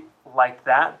really like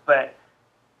that, but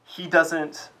he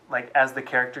doesn't like as the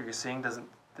character you're seeing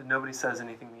nobody says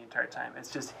anything the entire time. It's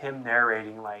just him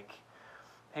narrating like,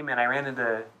 hey man, I ran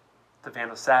into the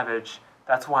Vandal Savage.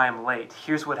 That's why I'm late.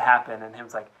 Here's what happened. And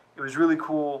him's like, it was really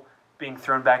cool being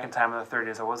thrown back in time in the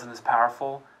 30s. I wasn't as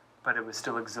powerful, but it was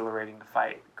still exhilarating to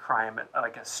fight crime at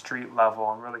like a street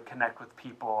level and really connect with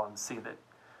people and see that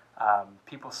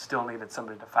people still needed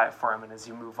somebody to fight for him. And as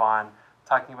you move on,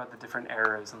 talking about the different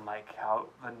eras and like how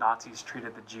the Nazis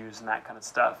treated the Jews and that kind of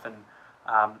stuff, and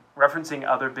referencing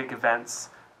other big events.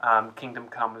 Kingdom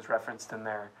Come was referenced in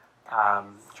there.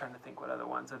 Trying to think what other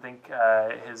ones. I think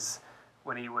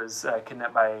when he was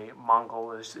kidnapped by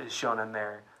Mongol is shown in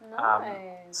there. Nice.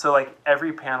 So like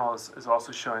every panel is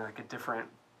also showing like a different,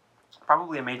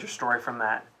 probably a major story from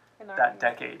that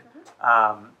decade.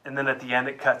 And then at the end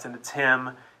it cuts and it's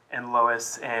him and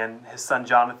Lois and his son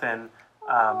Jonathan.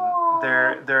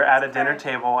 They're at a dinner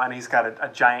table, and he's got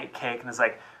a giant cake, and it's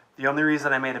like, the only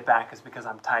reason I made it back is because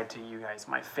I'm tied to you guys,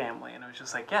 my family. And it was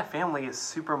just like, yeah, family is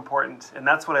super important. And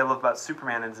that's what I love about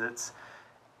Superman is it's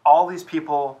all these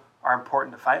people are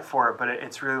important to fight for, but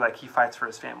it's really like he fights for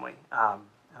his family.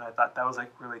 And I thought that was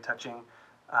like really touching.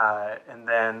 And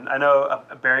then I know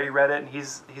Barry read it, and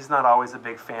he's not always a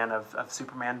big fan of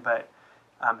Superman, but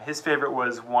his favorite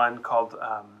was one called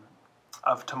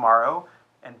Of Tomorrow,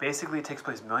 and basically it takes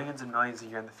place millions and millions of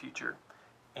years in the future.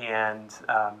 And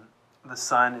the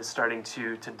sun is starting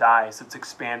to die, so it's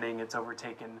expanding, it's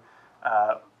overtaken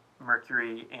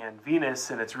Mercury and Venus,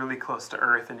 and it's really close to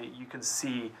Earth, and you can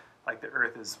see like the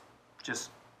Earth is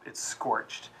just, it's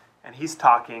scorched. And he's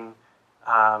talking,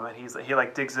 and he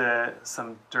like digs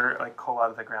some dirt, like coal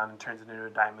out of the ground and turns it into a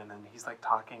diamond, and he's like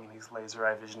talking and he's laser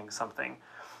eye visioning something.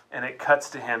 And it cuts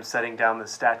to him setting down the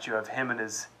statue of him and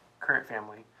his current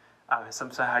family.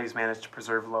 Somehow he's managed to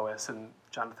preserve Lois, and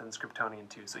Jonathan's Kryptonian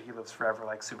too, so he lives forever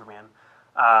like Superman.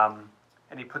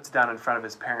 And he puts it down in front of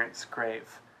his parents'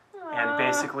 grave. Aww. And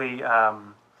basically,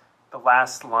 the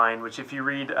last line, which if you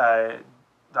read,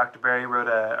 Dr. Barry wrote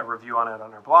a review on it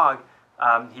on our blog,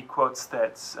 he quotes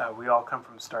that we all come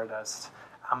from stardust.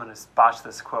 I'm going to botch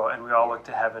this quote, and we all look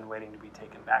to heaven waiting to be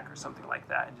taken back, or something like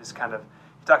that. And just kind of,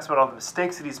 he talks about all the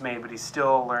mistakes that he's made, but he's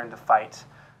still learned to fight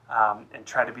and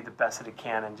try to be the best that he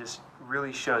can, and just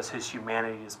really shows his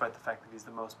humanity despite the fact that he's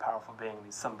the most powerful being, and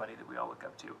he's somebody that we all look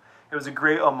up to. It was a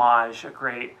great homage, a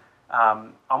great,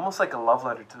 almost like a love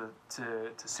letter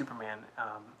to Superman.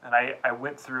 And I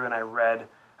went through and I've read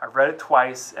it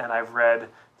twice, and I've read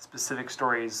specific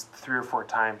stories 3 or 4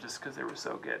 times just because they were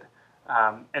so good.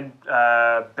 And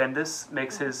Bendis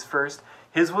makes his first.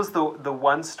 His was the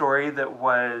one story that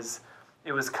was,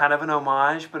 it was kind of an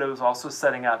homage, but it was also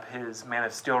setting up his Man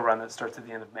of Steel run that starts at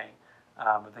the end of May.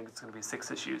 I think it's going to be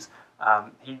 6 issues.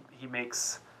 He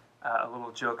makes a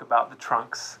little joke about the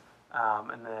trunks,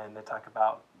 and then they talk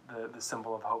about the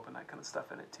symbol of hope and that kind of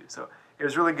stuff in it too. So it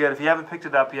was really good. If you haven't picked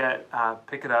it up yet,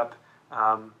 pick it up.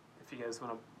 If you guys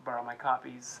want to borrow my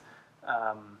copies.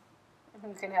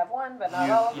 You can have one, but not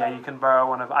all of them. Yeah, you can borrow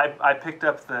one of. I picked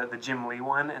up the Jim Lee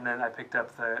one, and then I picked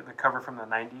up the cover from the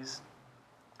 90s,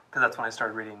 because that's when I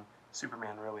started reading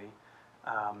Superman, really.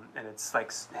 And it's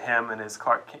like him and his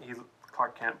Clark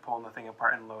Kent pulling the thing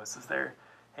apart, and Lois is there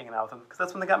hanging out with him, because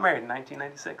that's when they got married in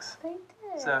 1996. They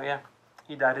did. So yeah,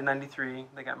 he died in 93.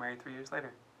 They got married 3 years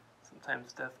later.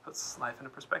 Sometimes death puts life into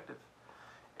perspective.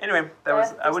 Anyway,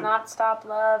 Death does not stop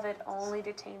love, it only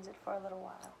detains it for a little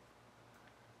while.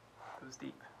 It was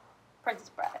deep. Princess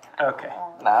Bride. Okay.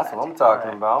 Nah, that's what I'm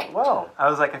talking about. Well, I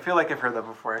was like, I feel like I've heard that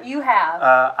before. You have.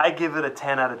 I give it a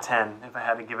 10 out of 10 if I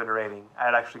had to give it a rating.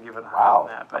 I'd actually give it a higher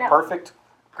than that. But perfect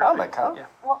comic, huh? Yeah.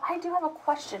 Well, I do have a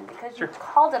question, because you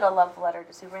called it a love letter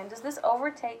to Superman. Does this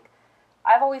overtake?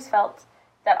 I've always felt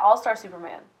that All-Star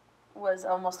Superman was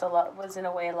was in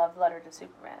a way a love letter to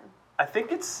Superman. I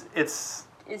think it's.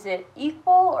 Is it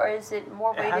equal, or is it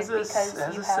more weighted it has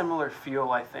a similar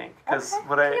feel, I think, because can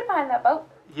you get behind that boat?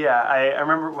 Yeah, I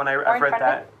remember when I've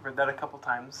read that a couple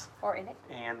times, or in it,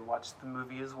 and watched the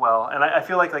movie as well. And I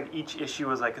feel like each issue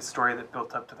was like a story that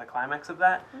built up to the climax of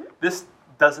that. Mm-hmm. This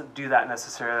doesn't do that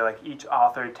necessarily. Like each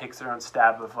author takes their own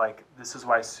stab of like, this is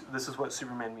what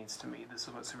Superman means to me. This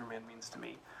is what Superman means to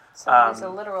me. So it's a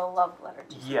literal love letter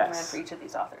to Superman for each of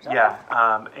these authors. Okay.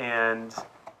 Yeah, and.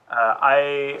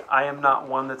 I am not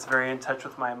one that's very in touch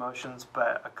with my emotions,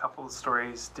 but a couple of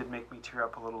stories did make me tear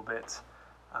up a little bit.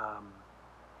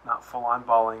 Not full on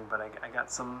bawling, but I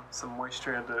got some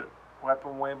moisture in to wipe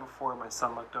them away before my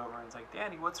son looked over and was like,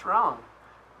 "Daddy, what's wrong?"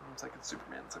 And I was like, "It's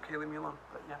Superman. It's okay. Leave me alone."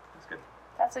 But yeah, it's good.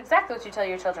 That's exactly what you tell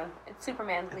your children. It's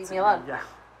Superman. Leave me alone. Yeah.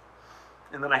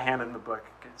 And then I hand him the book.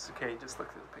 It's okay. Just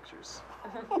look through the pictures.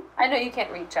 I know you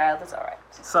can't read, child. It's all right.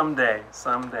 Someday.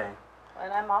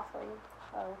 And I'm awfully.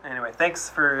 Oh. Anyway, thanks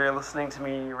for listening to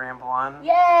me ramble on.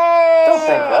 Yay! Don't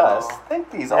thank us. Thank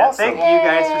these awesome. Thank you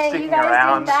guys for sticking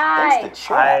around. Thanks to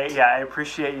chat. I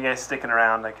appreciate you guys sticking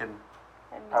around. I could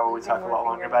probably talk a lot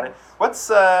longer about it. What's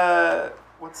the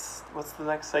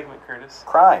next segment, Curtis?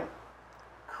 Crime.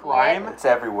 Crime? It's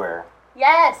everywhere.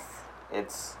 Yes.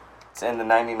 It's in the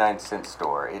 99-cent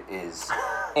store. It is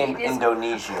in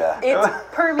Indonesia. It's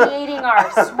permeating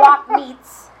our swap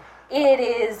meets. It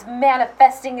is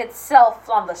manifesting itself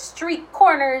on the street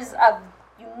corners of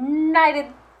United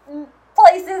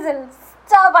Places and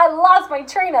stuff. I lost my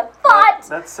train of thought.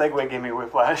 That segue gave me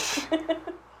whiplash.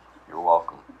 You're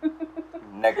welcome.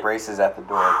 Neck braces at the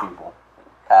door, people.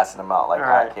 Passing them out like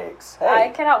hotcakes. Hey. I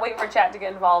cannot wait for chat to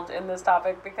get involved in this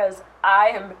topic, because I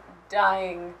am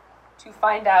dying to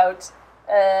find out,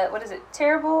 what is it,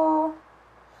 terrible?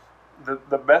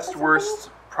 The best worst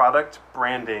product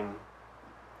branding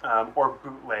or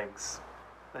bootlegs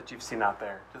that you've seen out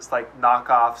there, just like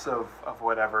knockoffs of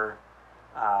whatever.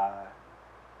 Yeah,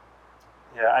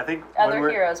 I think Other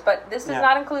heroes, but this does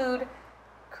not include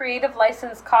creative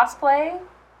license cosplay,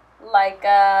 like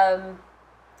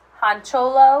Han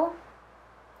Cholo,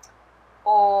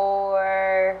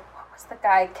 or what was the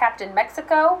guy, Captain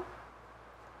Mexico.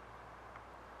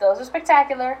 Those are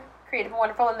spectacular, creative and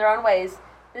wonderful in their own ways.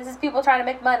 This is people trying to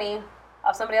make money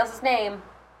off somebody else's name,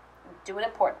 doing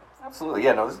it poorly. Absolutely,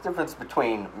 yeah. No, there's a difference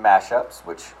between mashups,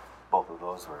 which both of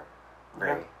those were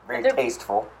very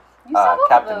tasteful.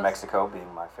 Captain Mexico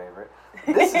being my favorite.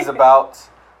 This is about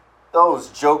those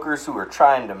jokers who are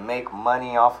trying to make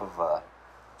money off of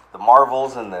the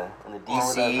Marvels and the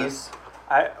DCs.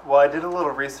 I did a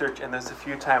little research, and there's a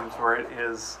few times where it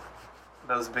is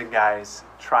those big guys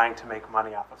trying to make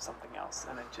money off of something else,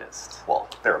 and it just... Well,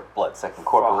 they're a blood-sucking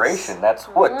corporation. That's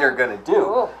what they're going to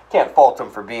do. Can't fault them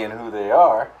for being who they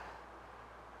are.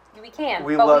 We can.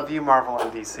 We love you, Marvel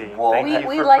and DC. Well, Thank you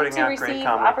we for like putting to out great receive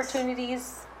comics.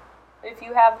 opportunities if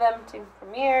you have them to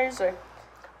premieres or...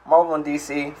 Marvel and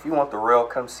DC, if you want the real,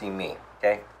 come see me.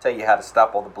 Okay? Tell you how to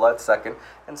stop all the blood-sucking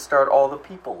and start all the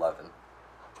people-loving.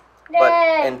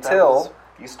 But until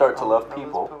you start to love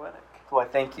people... Why,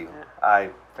 thank you. Yeah. I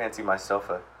fancy myself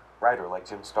a writer like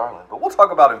Jim Starlin. But we'll talk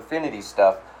about Infinity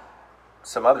stuff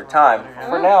some other time.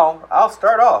 For now, I'll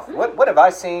start off. What have I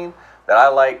seen that I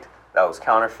liked that was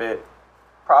counterfeit?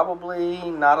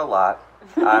 Probably not a lot.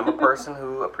 I'm a person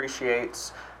who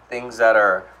appreciates things that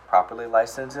are properly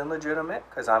licensed and legitimate,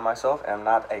 because I myself am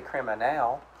not a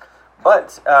criminal.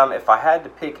 But if I had to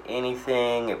pick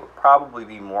anything, it would probably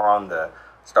be more on the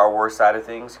Star Wars side of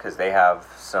things, because they have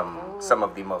some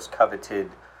of the most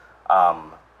coveted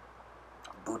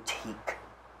boutique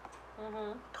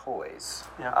toys.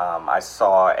 Yeah. I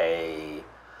saw a...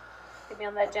 Get me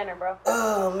on that Jenner, bro.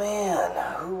 Oh man,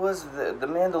 who was the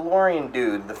Mandalorian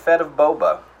dude? The Fett of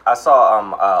Boba. I saw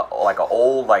like an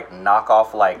old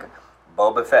knockoff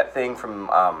Boba Fett thing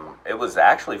from it was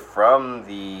actually from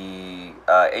the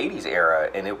 80s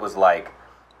era, and it was like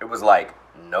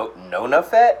Nona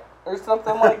Fett or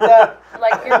something like that.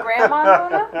 Like your grandma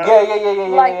Nona?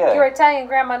 Yeah. Like your Italian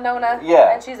grandma Nona.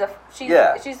 Yeah. And she's a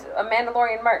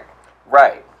Mandalorian merc.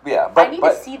 Right. Yeah. But I need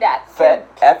to see that. Fett,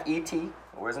 F-E-T.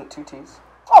 Or isn't 2 T's?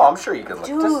 Oh, I'm sure you can look.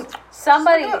 Dude,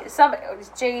 somebody,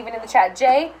 Jay even in the chat.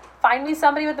 Jay, find me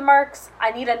somebody with the mercs. I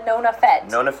need a Nona Fett.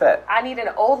 Nona Fett. I need an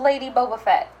old lady Boba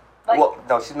Fett. Well,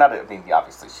 no, she's not. I mean,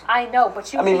 obviously she. I know,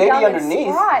 but maybe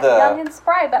underneath young and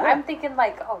spry. But I'm thinking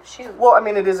oh shoot. Well, I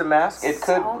mean, it is a mask. It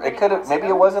could have. Maybe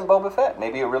it wasn't Boba Fett.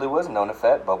 Maybe it really was Nona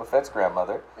Fett, Boba Fett's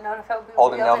grandmother. Nona Fett would be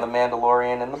holding down the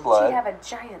Mandalorian in the blood. She'd have a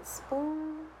giant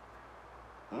spoon.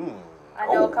 I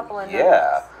know a couple of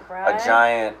yeah, right? A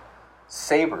giant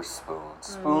saber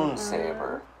spoon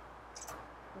saber.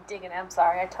 Digging it. I'm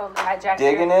sorry, I totally hijacked.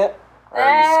 Digging it. Or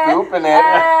are you scooping it?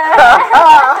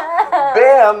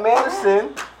 Bam,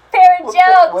 Manderson. Pair of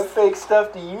jokes. What fake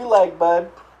stuff do you like,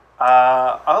 bud?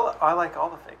 I like all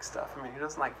the fake stuff. I mean, who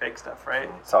doesn't like fake stuff, right?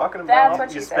 Talking about. That's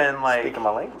what you spend speaking my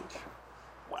language.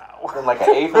 Wow. Spend like an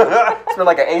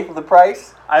eighth of the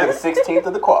price. I a 16th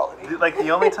of the quality. Like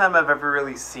the only time I've ever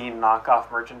really seen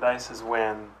knockoff merchandise is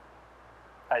when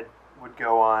I would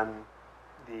go on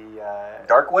the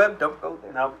dark web. Don't go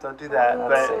there. Nope, don't do that.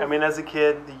 But I mean, as a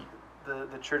kid,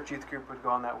 the church youth group would go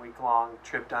on that week-long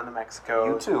trip down to Mexico.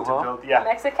 You too, to build, yeah.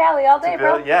 Mexicali all day,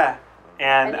 bro. Yeah.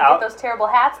 And you get those terrible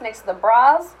hats next to the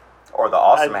bras. Or the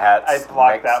awesome hats. I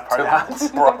blocked that part out.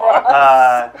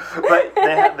 But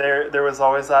there was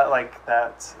always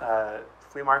that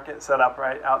flea market set up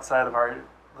right outside of our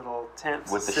little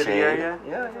tent with the city shade area.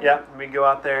 Yeah. And we'd go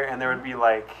out there, and there would be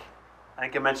I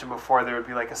think I mentioned before, there would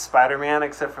be a Spider-Man,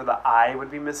 except for the eye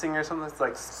would be missing or something. It's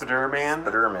like Spider-Man.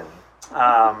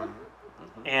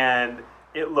 And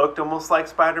it looked almost like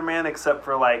Spider-Man, except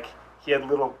for he had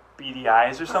little beady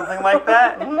eyes or something like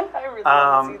that. I really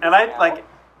want to see this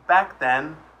back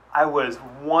then I was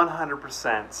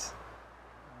 100%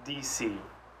 DC.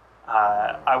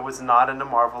 I was not into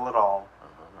Marvel at all,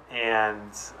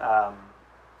 and so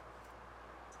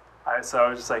I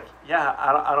was just I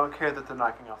don't care that they're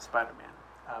knocking off Spider-Man.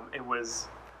 It was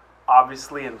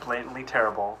obviously and blatantly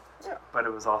terrible, but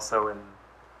it was also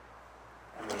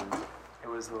it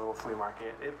was a little flea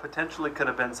market. It potentially could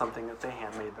have been something that they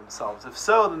handmade themselves. If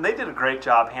so, then they did a great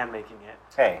job hand making it.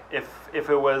 Hey. If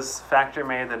it was factory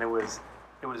made, then it was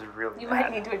really You bad.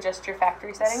 might need to adjust your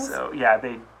factory settings. So yeah,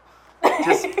 they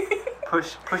just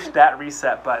push that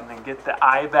reset button and get the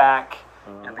eye back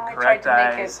and the correct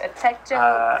eyes. I tried to make a tech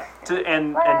joke.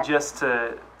 And just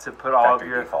to put all factory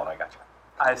of your default, I got you.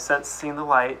 I've since seen the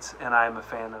light, and I'm a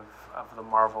fan of the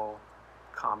Marvel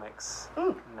comics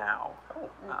now.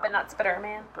 But not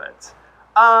Spider-Man. But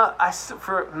I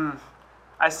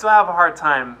still have a hard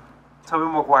time. Tobey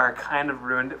Maguire kind of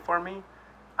ruined it for me.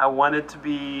 I wanted to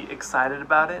be excited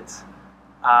about it,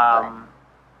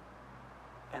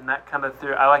 and that kind of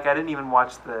threw. I didn't even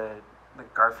watch the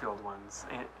Garfield ones.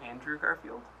 Andrew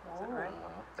Garfield, is that right?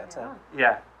 That's it.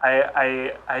 Yeah,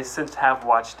 I since have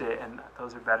watched it, and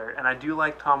those are better. And I do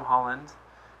like Tom Holland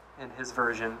in his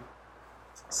version.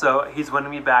 So he's winning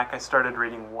me back. I started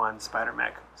reading one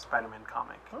Spider-Man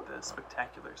comic, the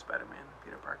Spectacular Spider-Man,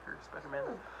 Peter Parker Spider-Man.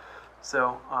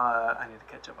 So I need to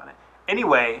catch up on it.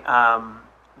 Anyway,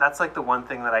 that's like the one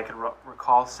thing that I could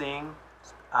recall seeing.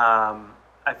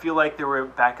 I feel like there were,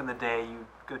 back in the day, you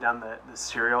go down the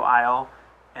cereal aisle,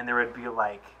 and there would be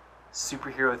like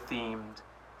superhero themed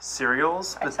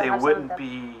cereals, but they wouldn't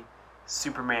be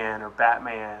Superman or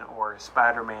Batman or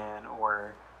Spider-Man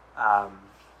or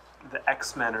the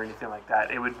X-Men or anything like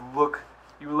that. It would look,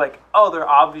 you were like, oh, they're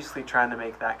obviously trying to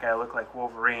make that guy look like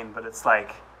Wolverine, but it's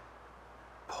like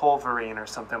Pulverine or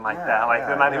something like that. Like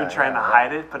they're not even trying to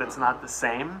hide it, but it's not the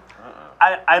same.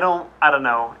 I don't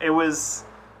know. It was,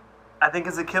 I think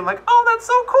as a kid, like, oh, that's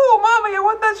so cool, Mommy, I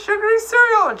want that sugary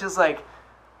cereal. And just like,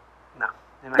 no,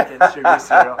 you're not getting sugary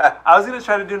cereal. I was going to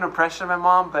try to do an impression of my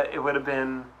mom, but it would have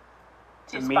been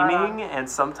demeaning, and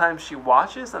sometimes she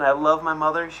watches, and I love my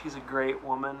mother. She's a great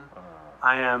woman.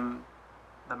 I am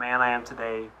the man I am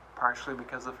today partially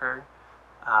because of her.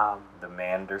 The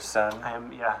Manderson. I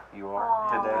am, yeah. You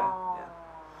are today.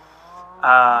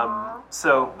 Yeah.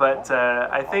 So, but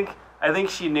I think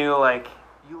she knew, like,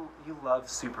 you love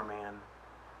Superman.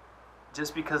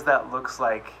 Just because that looks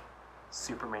like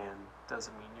Superman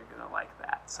doesn't mean you're gonna like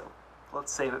that. So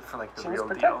let's save it for like the real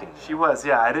deal. She was,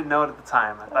 yeah. I didn't know it at the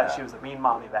time. I thought she was a mean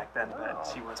mommy back then,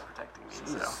 but she was protecting me.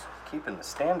 She's so keeping the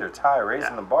standards high,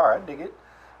 raising the bar. I dig it.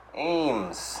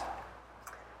 Ames.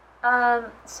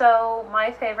 So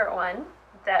my favorite one,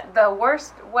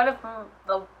 one of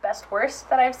the best worst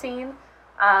that I've seen.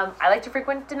 I like to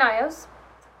frequent Denio's,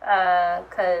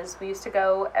 because we used to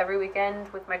go every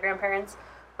weekend with my grandparents,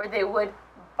 where they would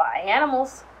buy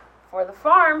animals for the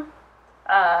farm.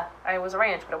 It was a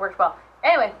ranch, but it worked well.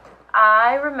 Anyway,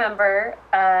 I remember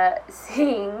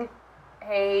seeing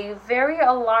a very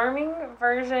alarming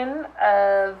version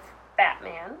of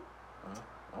Batman.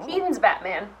 Keaton's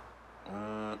Batman.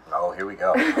 Oh, here we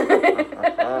go.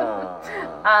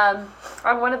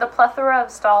 On one of the plethora of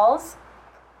stalls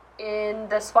in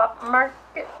the swap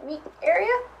market meat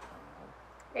area.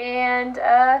 And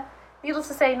needless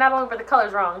to say, not only were the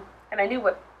colors wrong, and I knew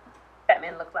what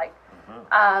Batman looked like,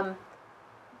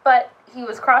 but he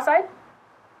was cross-eyed.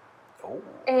 Oh.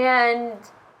 And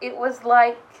it was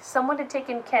like someone had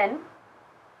taken Ken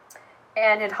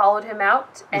and had hollowed him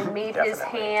out and made his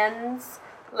hands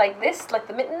like this, like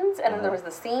the mittens, and then there was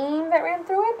the seam that ran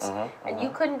through it, and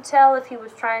you couldn't tell if he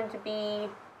was trying to be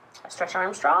a Stretch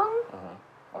Armstrong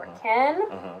or Ken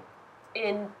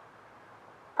in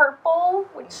purple,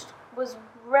 which was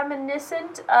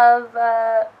reminiscent of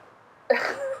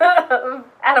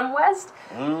Adam West,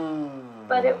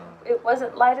 but it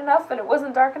wasn't light enough and it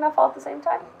wasn't dark enough all at the same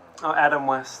time. Oh, Adam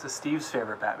West is Steve's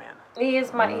favorite Batman. He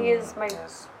is the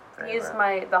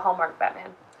Hallmark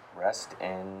Batman. Rest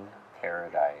in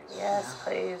paradise. Yes,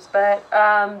 please. But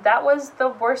that was the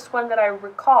worst one that I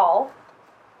recall,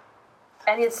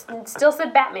 and it still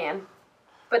said Batman,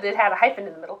 but it had a hyphen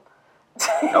in the middle.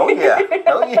 Oh yeah.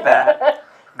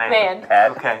 Man.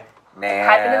 Okay. Man.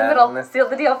 Hyphen in the middle. Sealed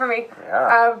the deal for me.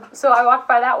 Yeah. So I walked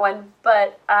by that one,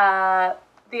 but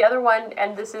the other one,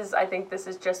 and I think this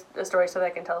is just a story so that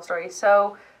I can tell a story.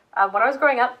 So when I was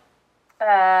growing up,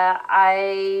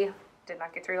 I did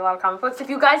not get to read a lot of comic books. If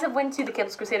you guys have went to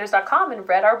thecampuscrusaders.com and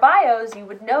read our bios, you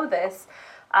would know this.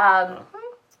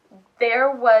 There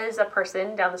was a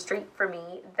person down the street from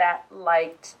me that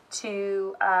liked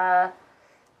to,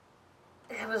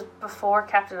 it was before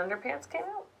Captain Underpants came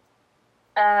out.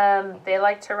 They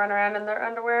liked to run around in their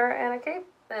underwear and a cape,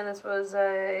 and this was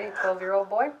a 12-year-old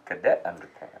boy. Cadet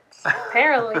Underpants.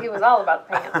 Apparently he was all about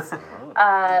the pants.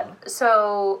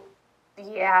 So,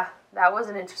 yeah, that was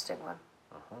an interesting one.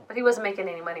 But he wasn't making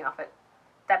any money off it.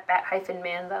 That Bat hyphen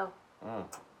man, though.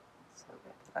 So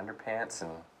good. Underpants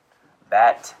and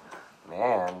Bat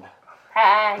man.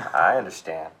 Hey. I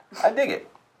understand. I dig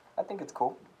it. I think it's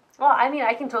cool. Well, I mean,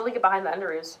 I can totally get behind the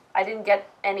Underoos. I didn't get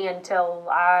any until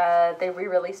they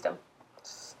re-released them.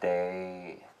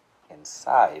 Stay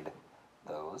inside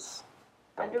those.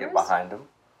 Don't get behind them.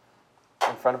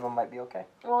 In front of them might be okay.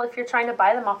 Well, if you're trying to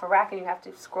buy them off a rack and you have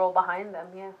to scroll behind them,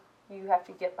 yeah. You have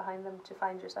to get behind them to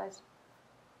find your size.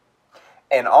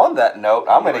 And on that note,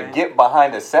 I'm going to get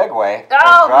behind a Segway and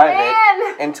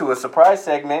drive it into a surprise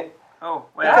segment. Oh,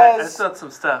 wait, I still have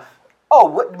some stuff. Oh,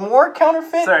 what more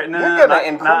counterfeit? Sorry, You're going to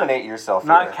incriminate yourself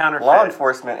not here. Counterfeit. Law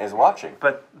enforcement is watching.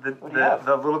 But the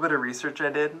little bit of research I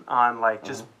did on like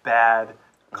just bad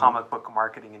comic book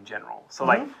marketing in general. So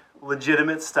like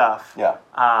legitimate stuff. Yeah.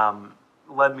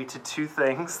 Led me to two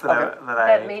things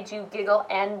that made you giggle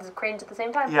and cringe at the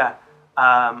same time. Yeah.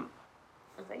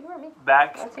 Is that you or me?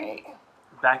 Back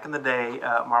in the day,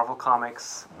 Marvel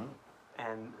Comics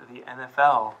and the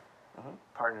NFL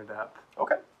partnered up.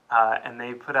 Okay. And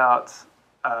they put out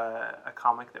a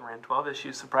comic that ran 12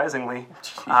 issues, surprisingly,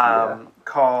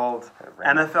 called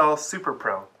NFL Super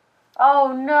Pro.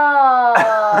 Oh, no.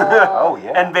 Oh,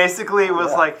 yeah. And basically it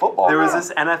was like football. There was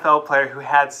this NFL player who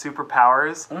had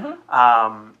superpowers.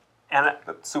 And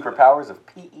the superpowers of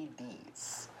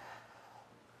PEDs.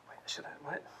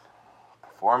 What?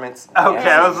 Performance. Okay,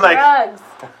 I was like, drugs.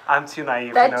 I'm too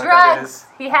naive The to know what that drugs. is.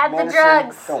 He had Madison, the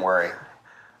drugs. Don't worry. If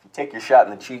you take your shot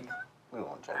in the cheek, we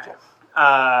won't judge you.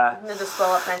 It'll just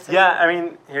swell up nicely. Yeah, I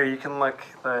mean, here you can look.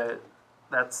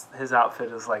 That's his outfit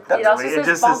is like. It also says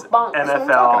just bonk, is bonk. That's NFL.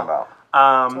 what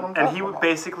I'm talking about. And he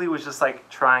basically was just like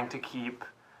trying to keep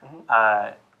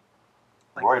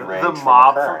Roid rage the from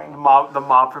mob occurring. the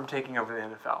mob from taking over the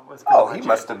NFL. Was pretty Oh, he much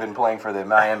must it. have been playing for the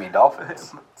Miami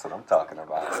Dolphins. That's what I'm talking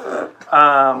about.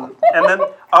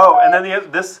 And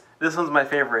then this one's my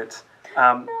favorite.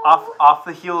 Off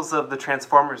the heels of the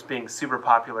Transformers being super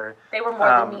popular, They were more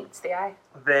than meets the eye.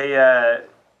 they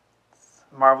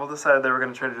Marvel decided they were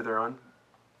going to try to do their own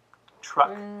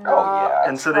truck. Oh yeah.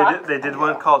 And so truck? they did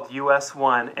one called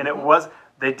US1, and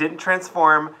they didn't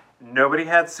transform. Nobody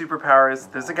had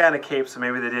superpowers. There's a guy in a cape, so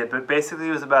maybe they did. But basically,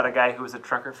 it was about a guy who was a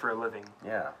trucker for a living.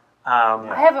 Yeah.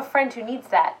 I have a friend who needs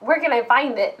that. Where can I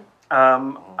find it?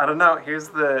 I don't know. There's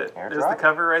the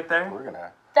cover right there. We're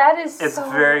gonna. That is It's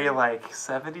very like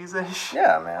 70s-ish.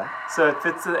 Yeah, man. So it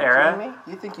fits the Kidding era.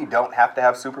 me? You think you don't have to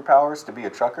have superpowers to be a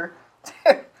trucker?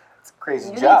 It's a crazy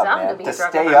You need job, some man. to be a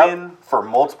trucker. Stay up for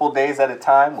multiple days at a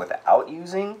time without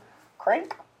using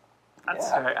crank.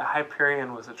 That's right.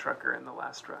 Hyperion was a trucker in the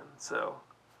last run. So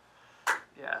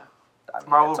yeah. I mean,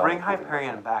 Marvel, it's bring only proving Hyperion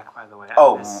nothing. back, by the way.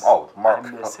 Mark.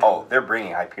 I miss him. Oh, they're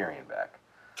bringing Hyperion back.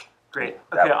 Great.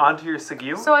 That Okay, one. on to your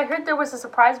Seguin. So I heard there was a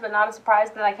surprise, but not a surprise.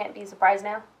 Then I can't be surprised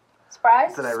now.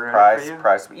 Surprise? Did I ruin it for you?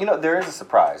 Surprise. You know, there is a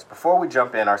surprise. Before we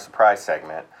jump in our surprise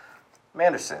segment,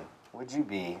 Manderson, would you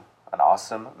be an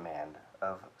awesome man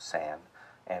of sand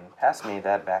and pass me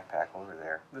that backpack over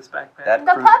there? This backpack.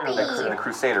 The puppy! The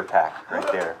Crusader pack right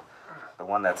there. The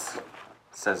one that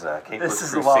says Capeless This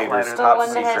is a lot Crusaders lighter. The top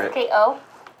one that has secret K.O.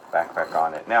 backpack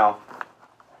on it. Now,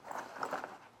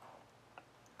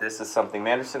 this is something,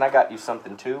 Manderson, I got you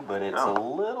something too, but it's a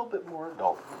little bit more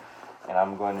adult. And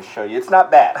I'm going to show you. It's not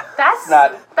bad. That's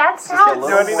not. That sounds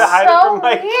Do I need to hide it so from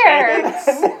my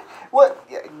weird. What?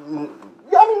 Yeah, I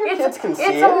mean, your kids can see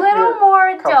it. It's a little more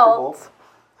adult. This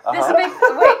Uh-huh.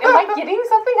 wait, am I getting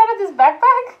something out of this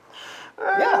backpack?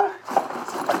 Yeah. See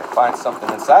if I can find something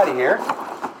inside of here.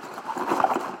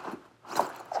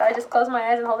 Should I just close my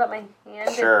eyes and hold up my hand?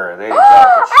 Sure, there you go.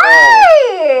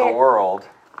 Show the world.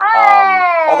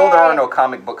 Hey! Although there are no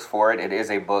comic books for it, it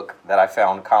is a book that I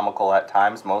found comical at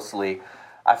times. Mostly,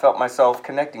 I felt myself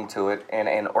connecting to it in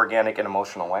an organic and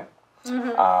emotional way.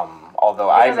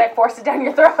 Although Because I forced it down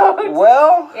your throat.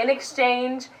 well, In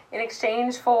exchange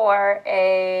for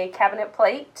a cabinet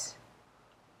plate.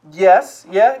 yes,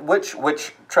 yeah. Which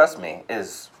trust me,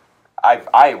 is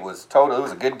I was told it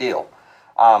was a good deal.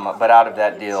 But out of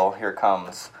that deal, here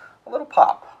comes a little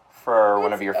pop for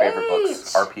one of your favorite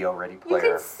books, RPO Ready You Player.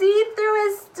 can see through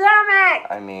his stomach.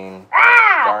 I mean,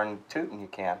 Ah! darn tootin' you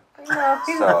can. No,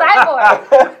 he's So- a cyborg.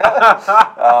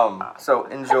 So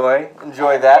enjoy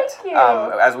that. Thank you.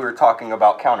 As we were talking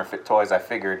about counterfeit toys, I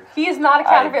figured. He is not a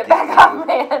I'd counterfeit give backup you-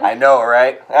 man. I know,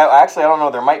 right? Actually, I don't know.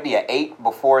 There might be an 8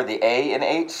 before the A in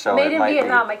H, so Made it in might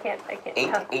Vietnam. be I can't.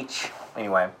 8H.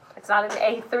 Anyway, It's not an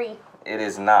A3. it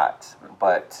is not.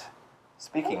 But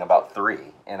speaking about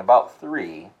 3, in about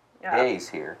 3 days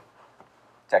here,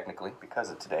 technically, because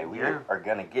of today, we are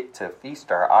going to get to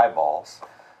feast our eyeballs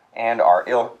and our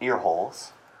ear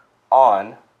holes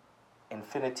on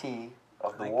Infinity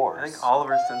of the Wars. I think all of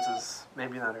our senses,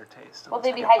 maybe not our taste. Will unless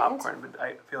they we be get heightened? popcorn, but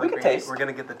I feel We like can taste. we're going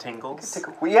to get the tingles.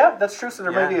 Well, yeah, that's true. So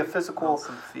there may be a Yeah. physical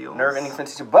Some feels. nerve ending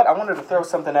sensitivity. But I wanted to throw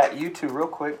something at you two real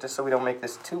quick, just so we don't make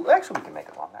this too. Actually, we can make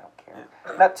it long. I don't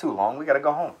care. Not too long. We got to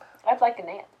go home. I'd like a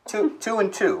nap. Two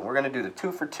and two. We're gonna do the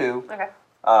 2 for 2. Okay.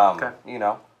 Okay. You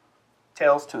know,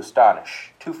 tales to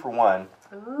astonish. 2 for 1.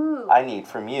 Ooh. I need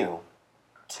from you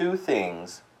 2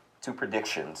 things, 2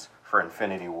 predictions for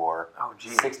Infinity War. Oh,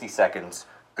 geez. 60 seconds,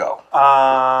 go.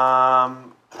 A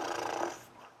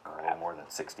little more than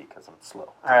 60 because I'm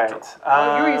slow. All right.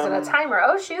 Oh, you're using a timer.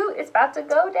 Oh, shoot. It's about to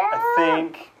go down. I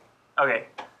think. Okay.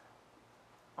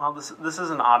 Well, this is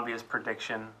an obvious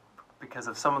prediction because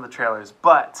of some of the trailers,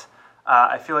 but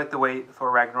I feel like the way Thor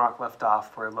Ragnarok left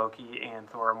off, where Loki and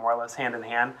Thor are more or less hand in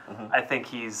hand, I think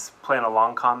he's playing a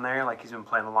long con there. Like he's been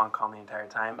playing a long con the entire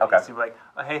time. Okay. He's like,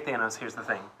 oh, hey Thanos, here's the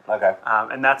thing. Okay.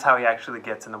 And that's how he actually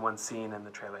gets in the one scene in the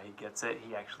trailer. He gets it.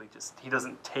 He actually he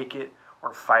doesn't take it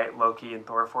or fight Loki and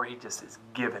Thor for. He just is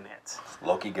given it.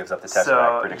 Loki gives up the Tesseract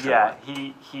So prediction. yeah,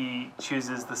 he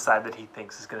chooses the side that he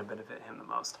thinks is going to benefit him the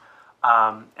most.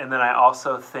 And then I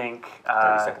also think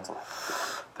 30 seconds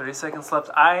left. 30 seconds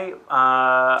left. I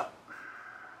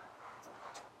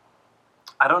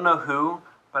don't know who,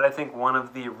 but I think one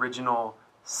of the original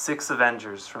 6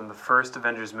 Avengers from the first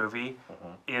Avengers movie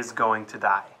is going to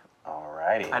die.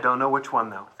 Alrighty. I don't know which one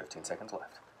though. 15 seconds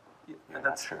left. You're That's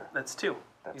not sure. That's 2.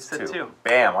 That's You said 2.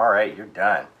 Bam. All right, you're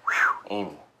done.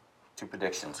 Amy, 2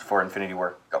 predictions for Infinity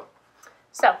War. Go.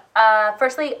 So,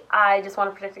 firstly, I just want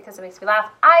to predict it because it makes me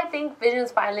laugh. I think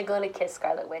Vision's finally going to kiss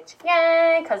Scarlet Witch.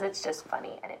 Yay! Because it's just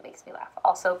funny and it makes me laugh.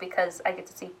 Also because I get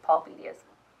to see Paul Beatty as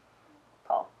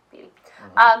Paul Beatty.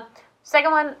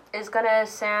 Second one is going to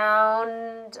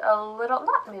sound a little,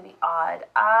 not maybe odd.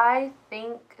 I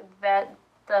think that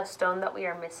the stone that we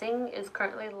are missing is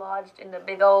currently lodged in the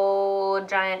big old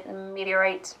giant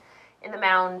meteorite in the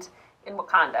mound in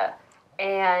Wakanda.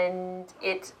 And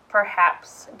it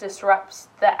perhaps disrupts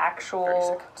the 30 actual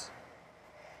seconds.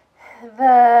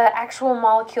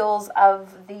 molecules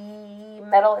of the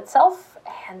metal itself,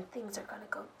 and things are going to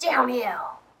go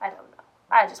downhill. I don't know.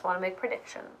 I just want to make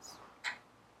predictions.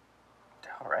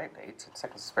 All right, 18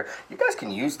 seconds to spare. You guys can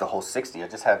use the whole 60. I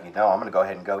just have you know. I'm going to go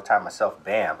ahead and go time myself.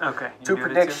 Bam. Okay. 2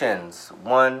 predictions.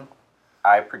 One,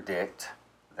 I predict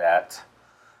that.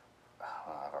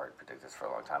 I've already predicted this for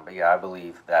a long time, but yeah, I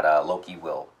believe that Loki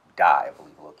will die. I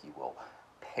believe Loki will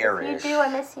perish. If you do, I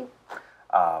miss you.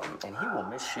 And he will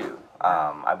miss you.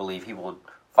 I believe he will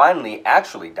finally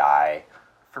actually die.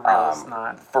 For real, it's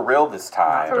not. For real this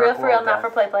time. For real, World not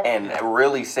for play. And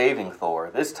really saving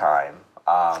Thor this time.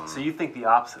 So you think the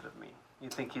opposite of me? You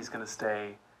think he's going to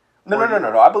stay? No.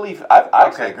 I believe. I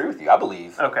actually agree with you. I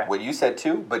believe what you said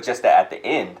too, but just that at the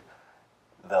end,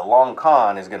 the long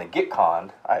con is going to get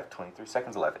conned. I have 23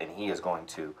 seconds left, and he is going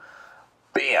to,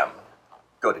 bam,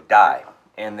 go to die.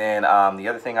 And then the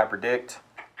other thing I predict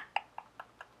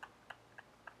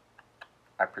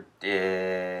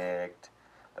that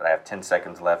I have 10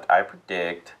 seconds left. I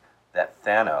predict that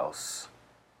Thanos.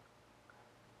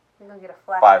 You're going to get a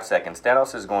flash. 5 seconds.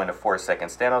 Thanos is going to 4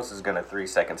 seconds. Thanos is going to 3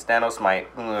 seconds. Thanos might.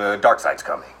 Darkseid's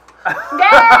coming. Yay!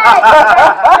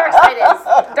 Darkseid is.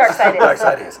 Darkseid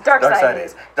is. Darkseid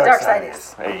is. Darkseid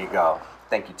is. There you go.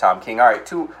 Thank you, Tom King. All right,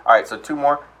 so 2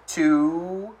 more.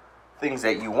 2 things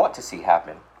that you want to see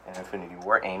happen in Infinity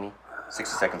War. Amy,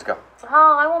 60 seconds, go.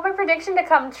 Oh, I want my prediction to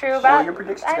come true. Well, your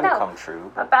prediction's going to come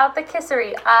true. About the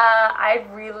kissery. I'd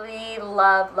really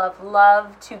love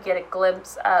to get a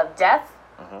glimpse of Death.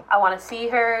 I want to see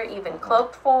her even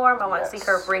cloaked form. I want to see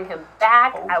her bring him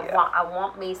back. Oh, I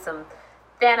want me some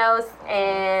Thanos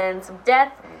and some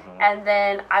Death. And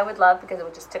then I would love, because it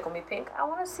would just tickle me pink, I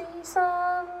want to see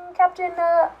some Captain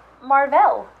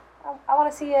Marvel. I want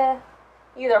to see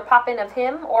either a pop-in of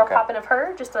him or a pop-in of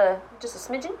her, just a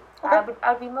smidgen. Okay.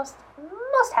 I would be most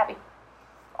happy.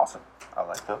 Awesome. I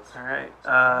like those. All right.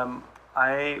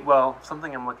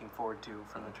 Something I'm looking forward to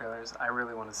from the trailers. I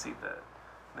really want to see the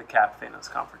Cap Thanos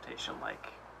confrontation. Like,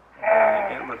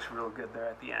 it looks real good there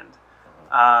at the end.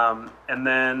 And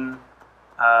then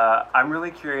I'm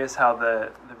really curious how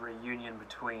the reunion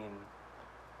between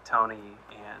Tony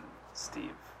and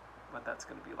Steve, what that's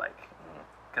going to be like.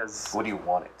 Because what do you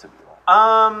want it to be like?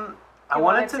 I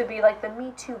want it to be like the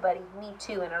Me Too, buddy, Me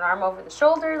Too, and an arm over the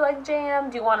shoulder like jam.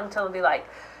 Do you want him to be like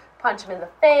punch him in the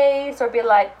face, or be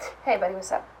like, hey buddy,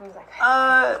 what's up? And he's like,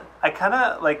 I kind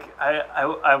of like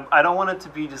I don't want it to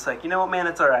be just like, you know what, man,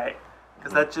 it's all right,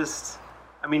 because that just,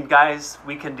 I mean, guys,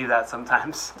 we can do that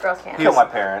sometimes. Girls can't. Kill my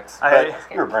parents.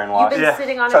 You're brainwashed. You've been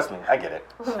sitting on Trust me, I get it.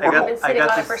 You've been sitting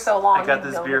on it for so long. I got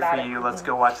this beer for you. Let's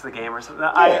go watch the game or something.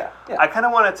 I kind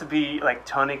of want it to be like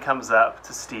Tony comes up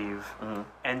to Steve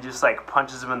and just like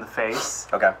punches him in the face.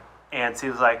 Okay. And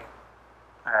Steve's like,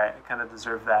 all right, I kind of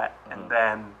deserve that. And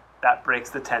then that breaks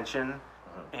the tension.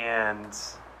 And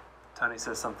Tony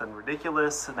says something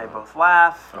ridiculous, and they both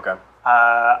laugh. Okay.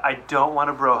 I don't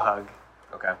want a bro hug.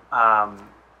 Okay.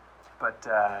 But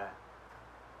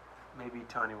maybe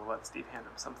Tony will let Steve hand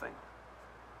him something.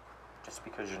 Just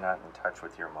because you're not in touch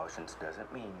with your emotions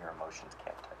doesn't mean your emotions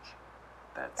can't touch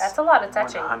you. That's a lot of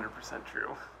touching. 100%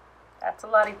 true. That's a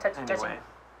lot of touching. Anyway.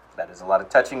 That is a lot of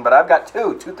touching, but I've got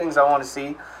two things I want to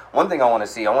see. One thing I want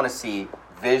to see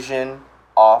Vision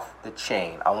off the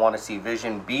chain. I want to see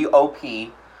Vision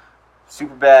BOP,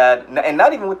 super bad, and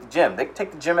not even with the gym. They can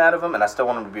take the gym out of him, and I still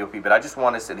want him to be OP, but I just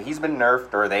want to see that he's been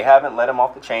nerfed, or they haven't let him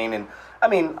off the chain. And I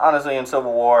mean, honestly, in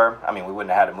Civil War, I mean, we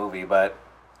wouldn't have had a movie, but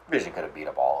Vision could have beat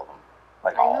up all of them.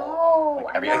 Like all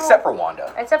of them. Like except for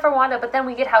Wanda. Except for Wanda, but then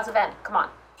we get House of M. Come on.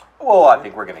 Well, I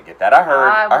think we're gonna get that. I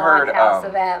heard House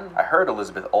of M. I heard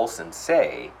Elizabeth Olsen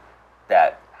say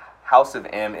that House of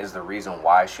M is the reason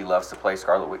why she loves to play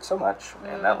Scarlet Witch so much,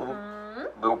 and that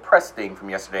little press thing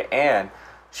from yesterday. And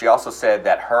she also said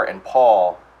that her and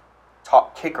Paul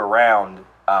kick around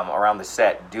the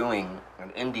set doing an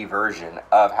indie version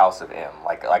of House of M,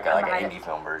 like an indie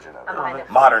film version of it,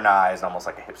 modernized, almost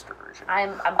like a hipster version.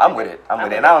 I'm with it. I'm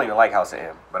with it, and I don't even like House of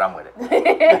M, but I'm with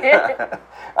it.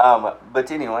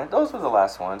 But anyway, those were the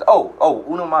last ones. Oh,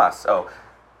 uno más. Oh,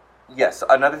 yes.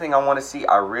 Another thing I want to see.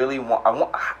 I really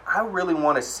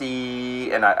want to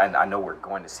see, and I know we're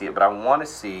going to see it, but I want to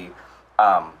see,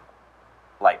 how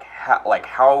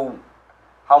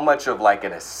much of like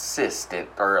an assistant,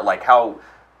 or like how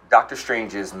Doctor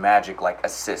Strange's magic like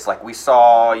assists. Like we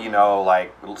saw,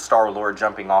 like Star-Lord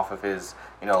jumping off of his,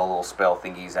 little spell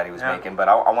thingies that he was making. But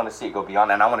I want to see it go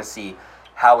beyond, and I want to see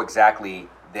how exactly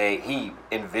he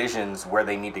envisions where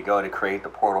they need to go to create the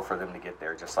portal for them to get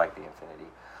there, just like the Infinity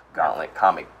Gauntlet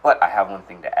comic. But I have one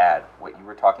thing to add. What you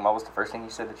were talking about was the first thing you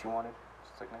said that you wanted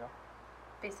just a second ago.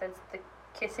 Besides the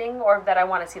kissing, or that I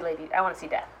want to see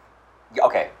Death.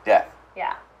 Okay, Death.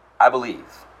 Yeah. I believe.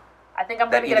 I think I'm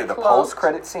going to get either the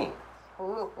post-credit scene,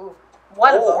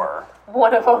 one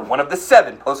of them. One of the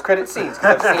 7 post-credit scenes,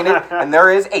 because I've seen it, and there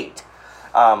is 8.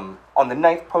 On the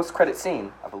 9th post-credit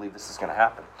scene, I believe this is going to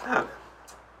happen.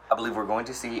 I believe we're going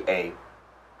to see a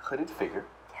hooded figure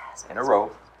in a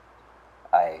robe,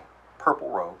 a purple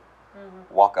robe,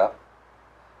 walk up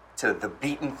to the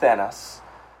beaten Thanos,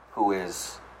 who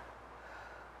is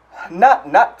not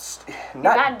depressed.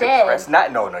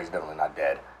 Dead. No, he's definitely not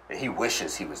dead. He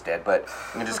wishes he was dead, but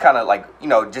just kind of like,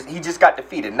 he just got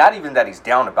defeated. Not even that he's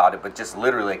down about it, but just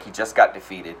literally like he just got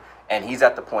defeated, and he's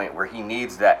at the point where he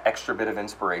needs that extra bit of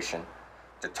inspiration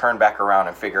to turn back around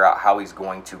and figure out how he's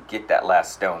going to get that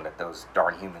last stone that those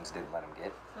darn humans didn't let him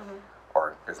get.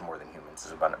 Or there's more than humans,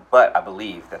 is abundant. But I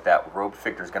believe that robed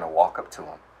figure is going to walk up to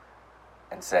him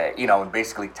and say, and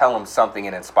basically tell him something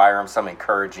and inspire him, some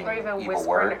encouraging or even evil whisper,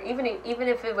 word. even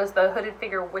if it was the hooded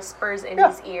figure whispers in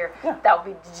his ear, that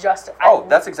would be just.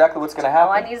 That's exactly what's going to happen.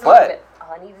 All I need is a little bit.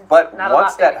 But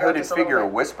once that hooded figure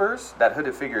whispers, that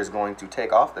hooded figure is going to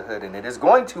take off the hood, and it is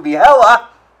going to be Hela.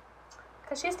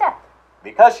 Because she's Death.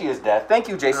 Because she is Death. Thank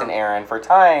you, Jason Aaron, for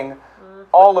tying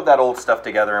all of that old stuff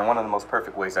together in one of the most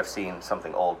perfect ways I've seen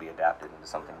something old be adapted into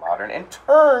something modern and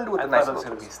turned with a nice I thought it was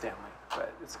little going to be Stanley,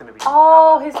 but it's going to be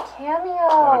his cameo.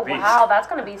 Wow, that's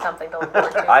going to be something to look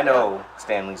forward to. I know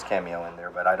Stanley's cameo in there,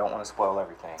 but I don't want to spoil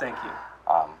everything. Thank you.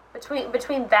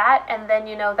 Between that and then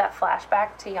that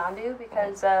flashback to Yondu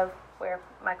because of where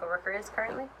Michael Rooker is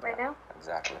currently right now.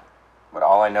 Exactly. But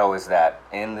all I know is that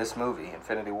in this movie,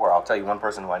 Infinity War, I'll tell you one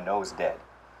person who I know is dead.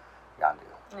 Yondu.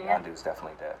 Yeah. Yondu's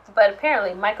definitely dead. But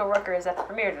apparently Michael Rooker is at the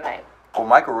premiere tonight. Well,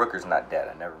 Michael Rooker's not dead.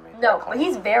 I never made that No, claim. but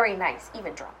he's very nice,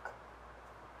 even drunk.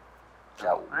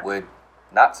 That would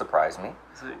not surprise me.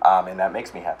 And that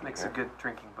makes me happy. Makes a good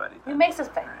drinking buddy. He makes a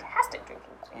fantastic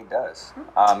drinking buddy. He does.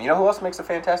 You know who else makes a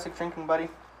fantastic drinking buddy?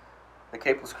 The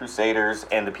Capeless Crusaders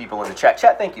and the people in the chat.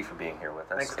 Chat, thank you for being here with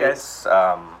us. Thanks, guys. It's,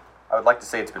 I would like to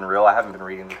say it's been real. I haven't been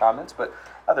reading the comments, but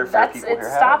other fair people here have.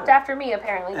 It stopped after me,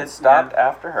 apparently. It stopped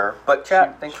after her. But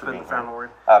chat, thanks for being here.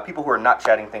 Word. People who are not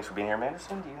chatting, thanks for being here.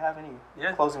 Manderson, do you have any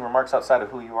closing remarks outside of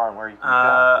who you are and where you can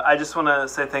go? I just want to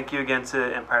say thank you again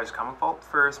to Empire's Comic Vault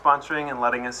for sponsoring and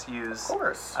letting us use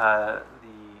the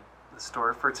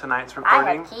store for tonight's recording.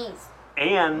 I have keys.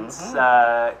 And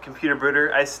Computer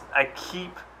Brooder. I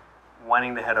keep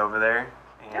wanting to head over there.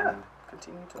 And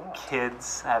continue to watch.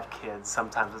 Kids have kids.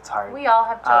 Sometimes it's hard. We all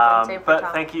have children, save for But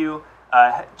Tom. thank you.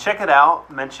 Check it out.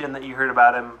 Mention that you heard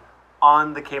about him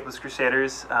on the Capeless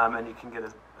Crusaders, and you can get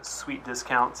a sweet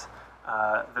discount.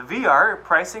 The VR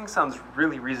pricing sounds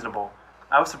really reasonable.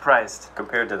 I was surprised.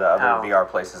 Compared to the other VR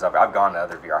places, I've gone to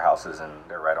other VR houses, and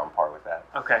they're right on par with that.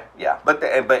 Okay. Yeah, but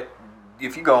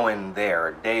if you go in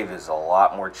there, Dave is a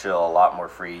lot more chill, a lot more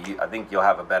free. I think you'll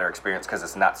have a better experience because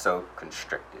it's not so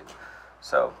constricted.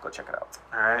 So go check it out.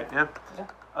 All right. Yeah.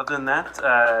 Other than that,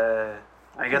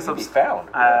 I guess I'll be found.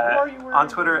 on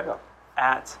Twitter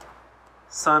at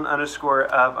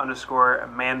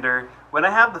 @son_of_Mander. When I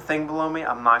have the thing below me,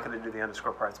 I'm not going to do the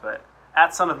underscore parts, but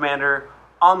 @son_of_Mander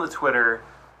on the Twitter,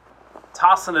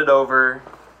 tossing it over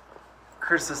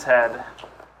Chris's head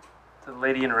to the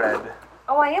lady in red.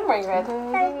 Oh, I am wearing red.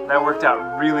 Hey. That worked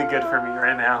out really good for me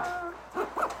right now.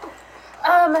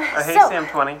 Hey, so,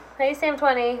 Sam20. Hey, Sam20. for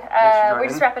We're joining.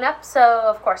 just wrapping up. So,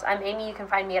 of course, I'm Amy. You can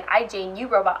find me at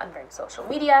iJaneURobot on various social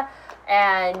media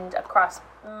and across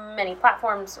many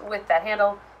platforms with that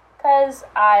handle because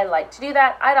I like to do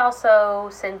that. I'd also,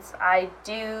 since I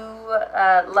do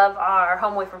love our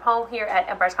home away from home here at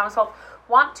Empire's Comics Vault,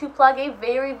 want to plug a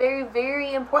very, very,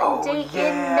 very important date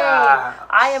in May.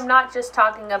 I am not just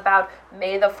talking about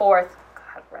May the 4th.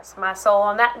 God rest my soul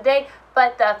on that day.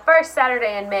 But the first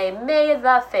Saturday in May, May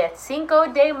the 5th, Cinco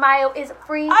de Mayo, is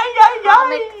free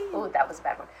comic... Ooh, that was a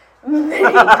bad one.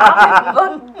 Comic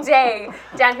book day.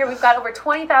 Down here, we've got over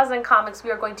 20,000 comics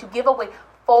we are going to give away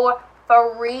for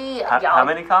free, y'all. How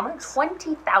many comics?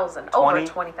 20,000. Over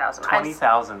 20,000.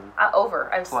 20,000. Over.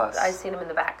 I've seen them in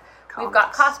the back. We've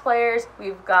got cosplayers.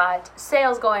 We've got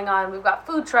sales going on. We've got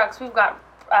food trucks. We've got...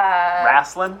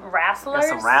 wrestling? Wrestlers.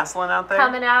 Got some wrestling out there?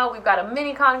 Coming out. We've got a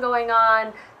mini-con going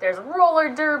on. There's roller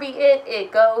derby. It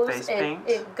goes. Face paint.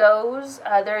 It goes.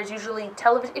 There's usually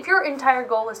television. If your entire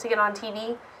goal is to get on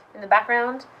TV in the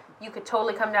background, you could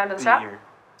totally come down to the shop.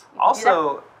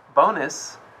 Also,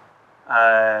 bonus,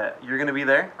 you're going to be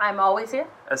there. I'm always here.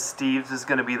 Steve's is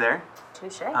going to be there.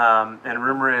 Touche. And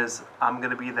rumor is I'm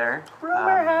going to be there.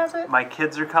 Rumor has it. My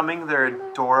kids are coming. They're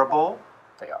adorable.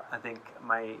 They are. I think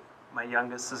my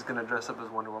youngest is going to dress up as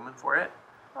Wonder Woman for it.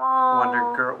 Aww.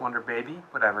 Wonder Girl, Wonder Baby,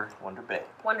 whatever. Wonder Babe.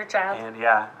 Wonder Child. And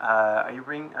yeah, are you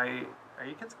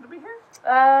kids going to be here?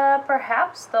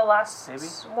 Perhaps the last Maybe.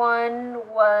 one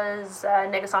was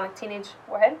Negasonic Teenage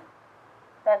Warhead.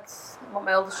 That's what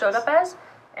my oldest showed up as,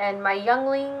 and my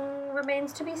youngling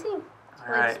remains to be seen.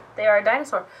 All right. They are a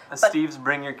dinosaur. Steve's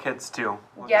bring your kids too.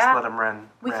 We'll Yeah. just let them run.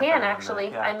 We ramp can around actually.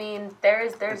 there. Yeah. I mean,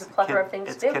 there's a plethora of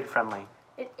things to do. It's kid friendly.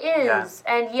 It is.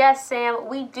 Yeah. And yes, Sam,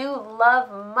 we do love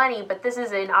money, but this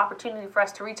is an opportunity for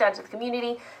us to reach out to the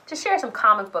community, to share some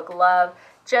comic book love,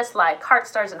 just like heart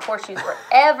stars and horseshoes for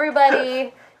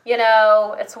everybody. You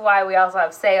know, it's why we also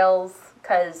have sales,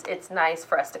 because it's nice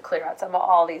for us to clear out some of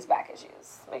all these back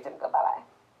issues. Make them go bye-bye.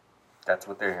 That's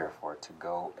what they're here for, to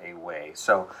go away.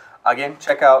 So, again,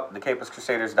 check out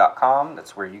thecapuscrusaders.com.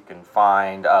 That's where you can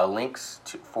find links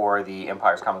for the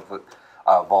Empire's Comic Book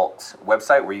Vault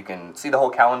website, where you can see the whole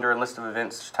calendar and list of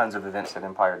events. There's tons of events that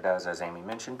Empire does, as Amy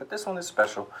mentioned, but this one is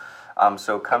special.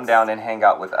 So come down and hang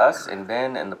out with us and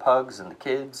Ben and the pugs and the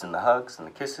kids and the hugs and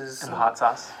the kisses. And the hot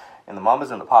sauce. And the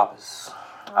mamas and the papas.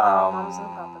 Mamas and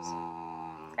papas.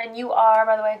 And you are,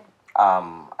 by the way?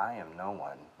 I am no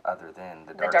one other than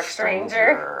the Dark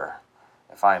Stranger.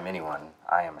 If I am anyone,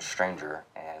 I am a stranger,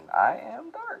 and I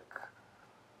am dark.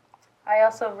 I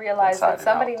also realized Inside that and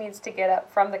somebody out. needs to get up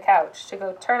from the couch to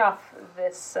go turn off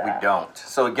this... We don't.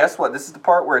 So guess what? This is the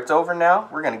part where it's over now.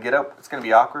 We're going to get up. It's going to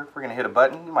be awkward. We're going to hit a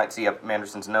button. You might see up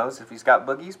Manderson's nose. If he's got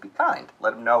boogies, be kind.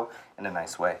 Let him know in a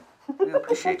nice way. We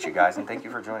appreciate you guys, and thank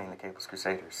you for joining the Capeless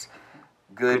Crusaders.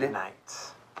 Good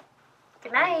night.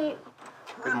 Good night.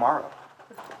 Good morrow.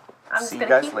 I'm just See going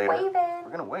you to guys keep later. waving.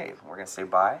 We're going to wave. We're going to say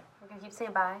bye. We're going to keep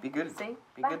saying bye. Be good. See?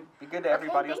 Be Bye. good. Be good to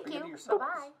everybody else. Thank Be good to you. yourself.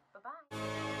 Bye-bye.